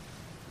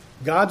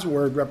 God's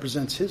word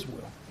represents His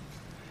will.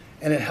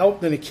 And it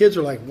helped, and the kids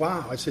are like,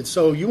 wow. I said,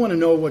 so you want to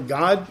know what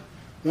God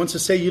wants to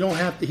say? He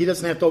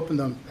doesn't have to open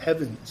the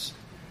heavens.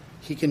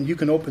 You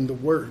can open the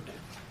Word,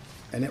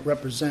 and it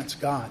represents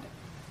God.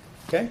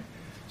 Okay?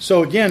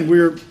 So again,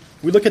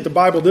 we look at the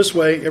Bible this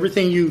way.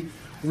 Everything you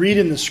read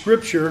in the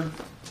Scripture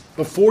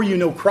before you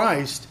know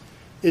Christ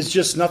is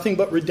just nothing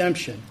but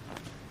redemption.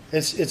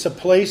 It's a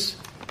place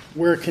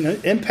where it can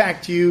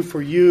impact you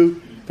for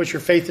you, put your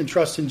faith and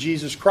trust in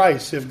Jesus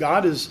Christ. If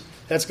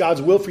that's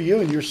God's will for you,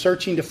 and you're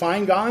searching to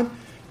find God,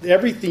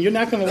 everything, you're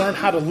not going to learn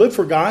how to live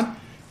for God.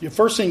 Your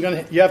first thing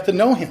you have to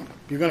know Him.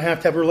 You're going to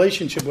have a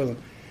relationship with Him.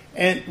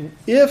 And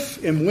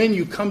if and when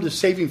you come to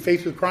saving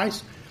faith with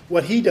Christ,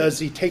 what He does,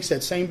 He takes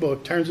that same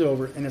book, turns it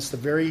over, and it's the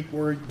very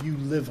word you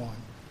live on.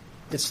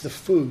 It's the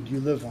food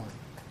you live on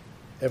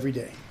every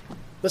day.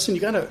 Listen,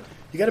 you got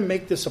to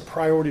make this a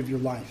priority of your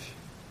life.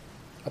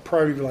 A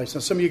priority of your life.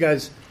 Now, some of you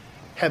guys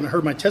haven't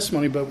heard my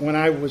testimony, but when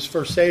I was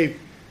first saved,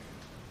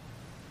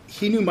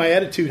 He knew my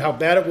attitude, how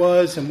bad it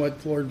was, and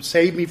what the Lord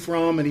saved me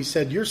from. And He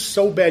said, "You're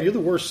so bad. You're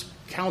the worst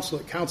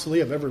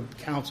counselee I've ever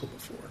counseled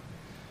before."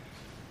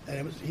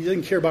 And He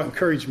didn't care about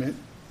encouragement.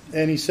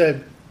 And He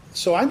said,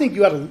 "So I think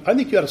you ought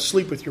to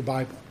sleep with your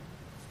Bible."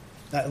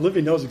 Now,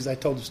 Olivia knows it because I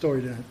told the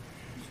story to her.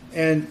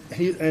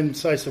 And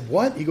so I said,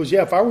 "What?" He goes,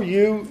 "Yeah. If I were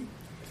you,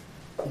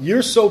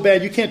 you're so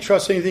bad you can't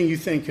trust anything you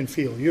think and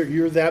feel.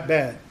 You're that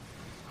bad."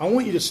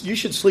 you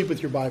should sleep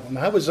with your Bible.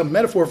 Now, that was a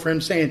metaphor for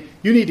him saying,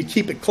 you need to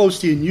keep it close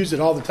to you and use it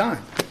all the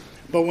time.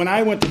 But when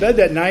I went to bed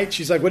that night,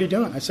 she's like, what are you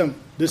doing? I said,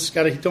 he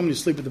told me to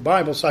sleep with the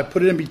Bible. So I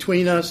put it in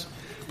between us,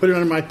 put it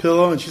under my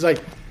pillow, and she's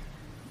like,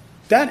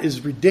 that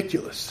is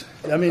ridiculous.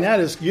 I mean,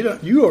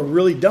 you are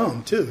really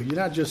dumb, too. You're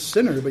not just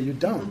sinner, but you're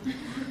dumb.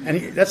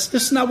 And this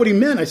is not what he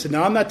meant. I said,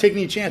 no, I'm not taking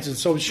any chances.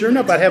 So sure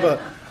enough, I'd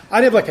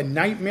have like a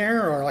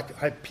nightmare or like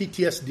I had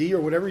PTSD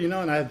or whatever, and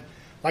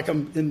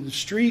I'm in the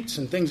streets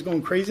and things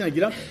going crazy, and I'd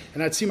get up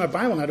and I'd see my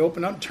Bible and I'd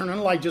open up, turn on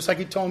the light just like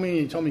he told me, and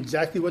he told me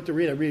exactly what to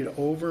read. I'd read it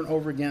over and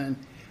over again,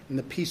 and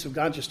the peace of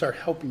God just started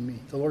helping me.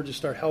 The Lord just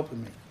started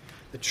helping me.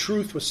 The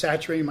truth was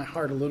saturating my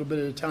heart a little bit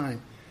at a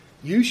time.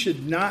 You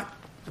should not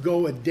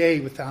go a day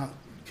without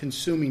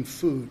consuming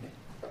food,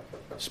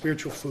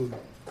 spiritual food.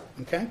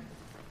 Okay?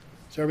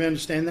 Does everybody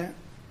understand that?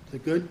 Is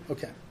it good?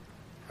 Okay.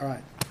 All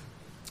right.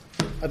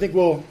 I think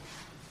we'll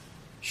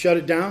shut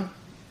it down.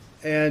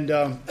 And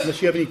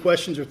unless you have any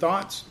questions or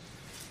thoughts,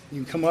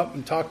 you can come up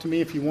and talk to me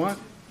if you want.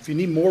 If you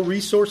need more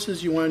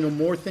resources, you want to know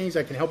more things,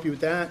 I can help you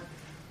with that.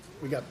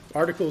 We got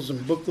articles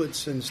and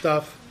booklets and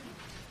stuff.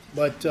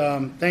 But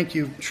thank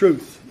you.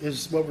 Truth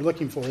is what we're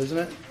looking for, isn't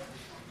it?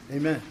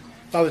 Amen.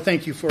 Father,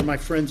 thank you for my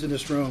friends in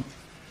this room.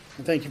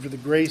 And thank you for the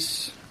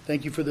grace.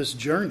 Thank you for this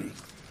journey.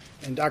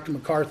 And Dr.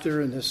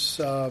 MacArthur and this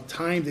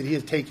time that he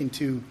has taken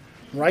to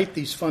write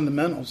these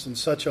fundamentals, and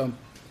such a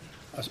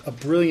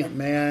brilliant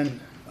man,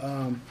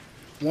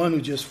 one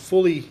who just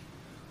fully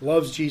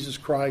loves Jesus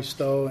Christ,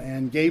 though,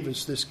 and gave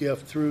us this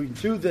gift. Through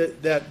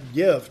that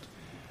gift,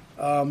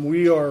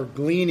 we are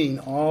gleaning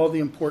all the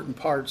important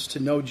parts to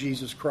know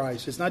Jesus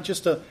Christ. It's not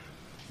just to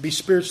be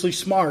spiritually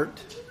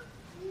smart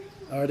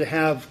or to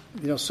have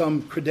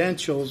some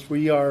credentials.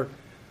 We are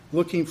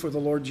looking for the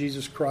Lord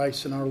Jesus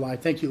Christ in our life.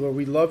 Thank you, Lord.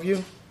 We love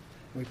you.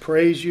 We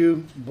praise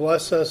you.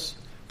 Bless us.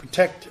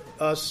 Protect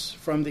us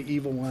from the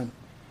evil one.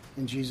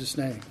 In Jesus'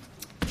 name,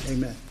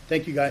 amen.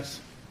 Thank you, guys.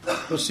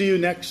 We'll see you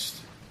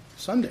next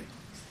Sunday.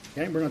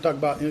 Okay? We're going to talk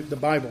about the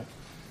Bible,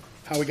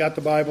 how we got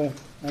the Bible,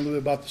 and a little bit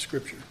about the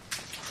Scripture.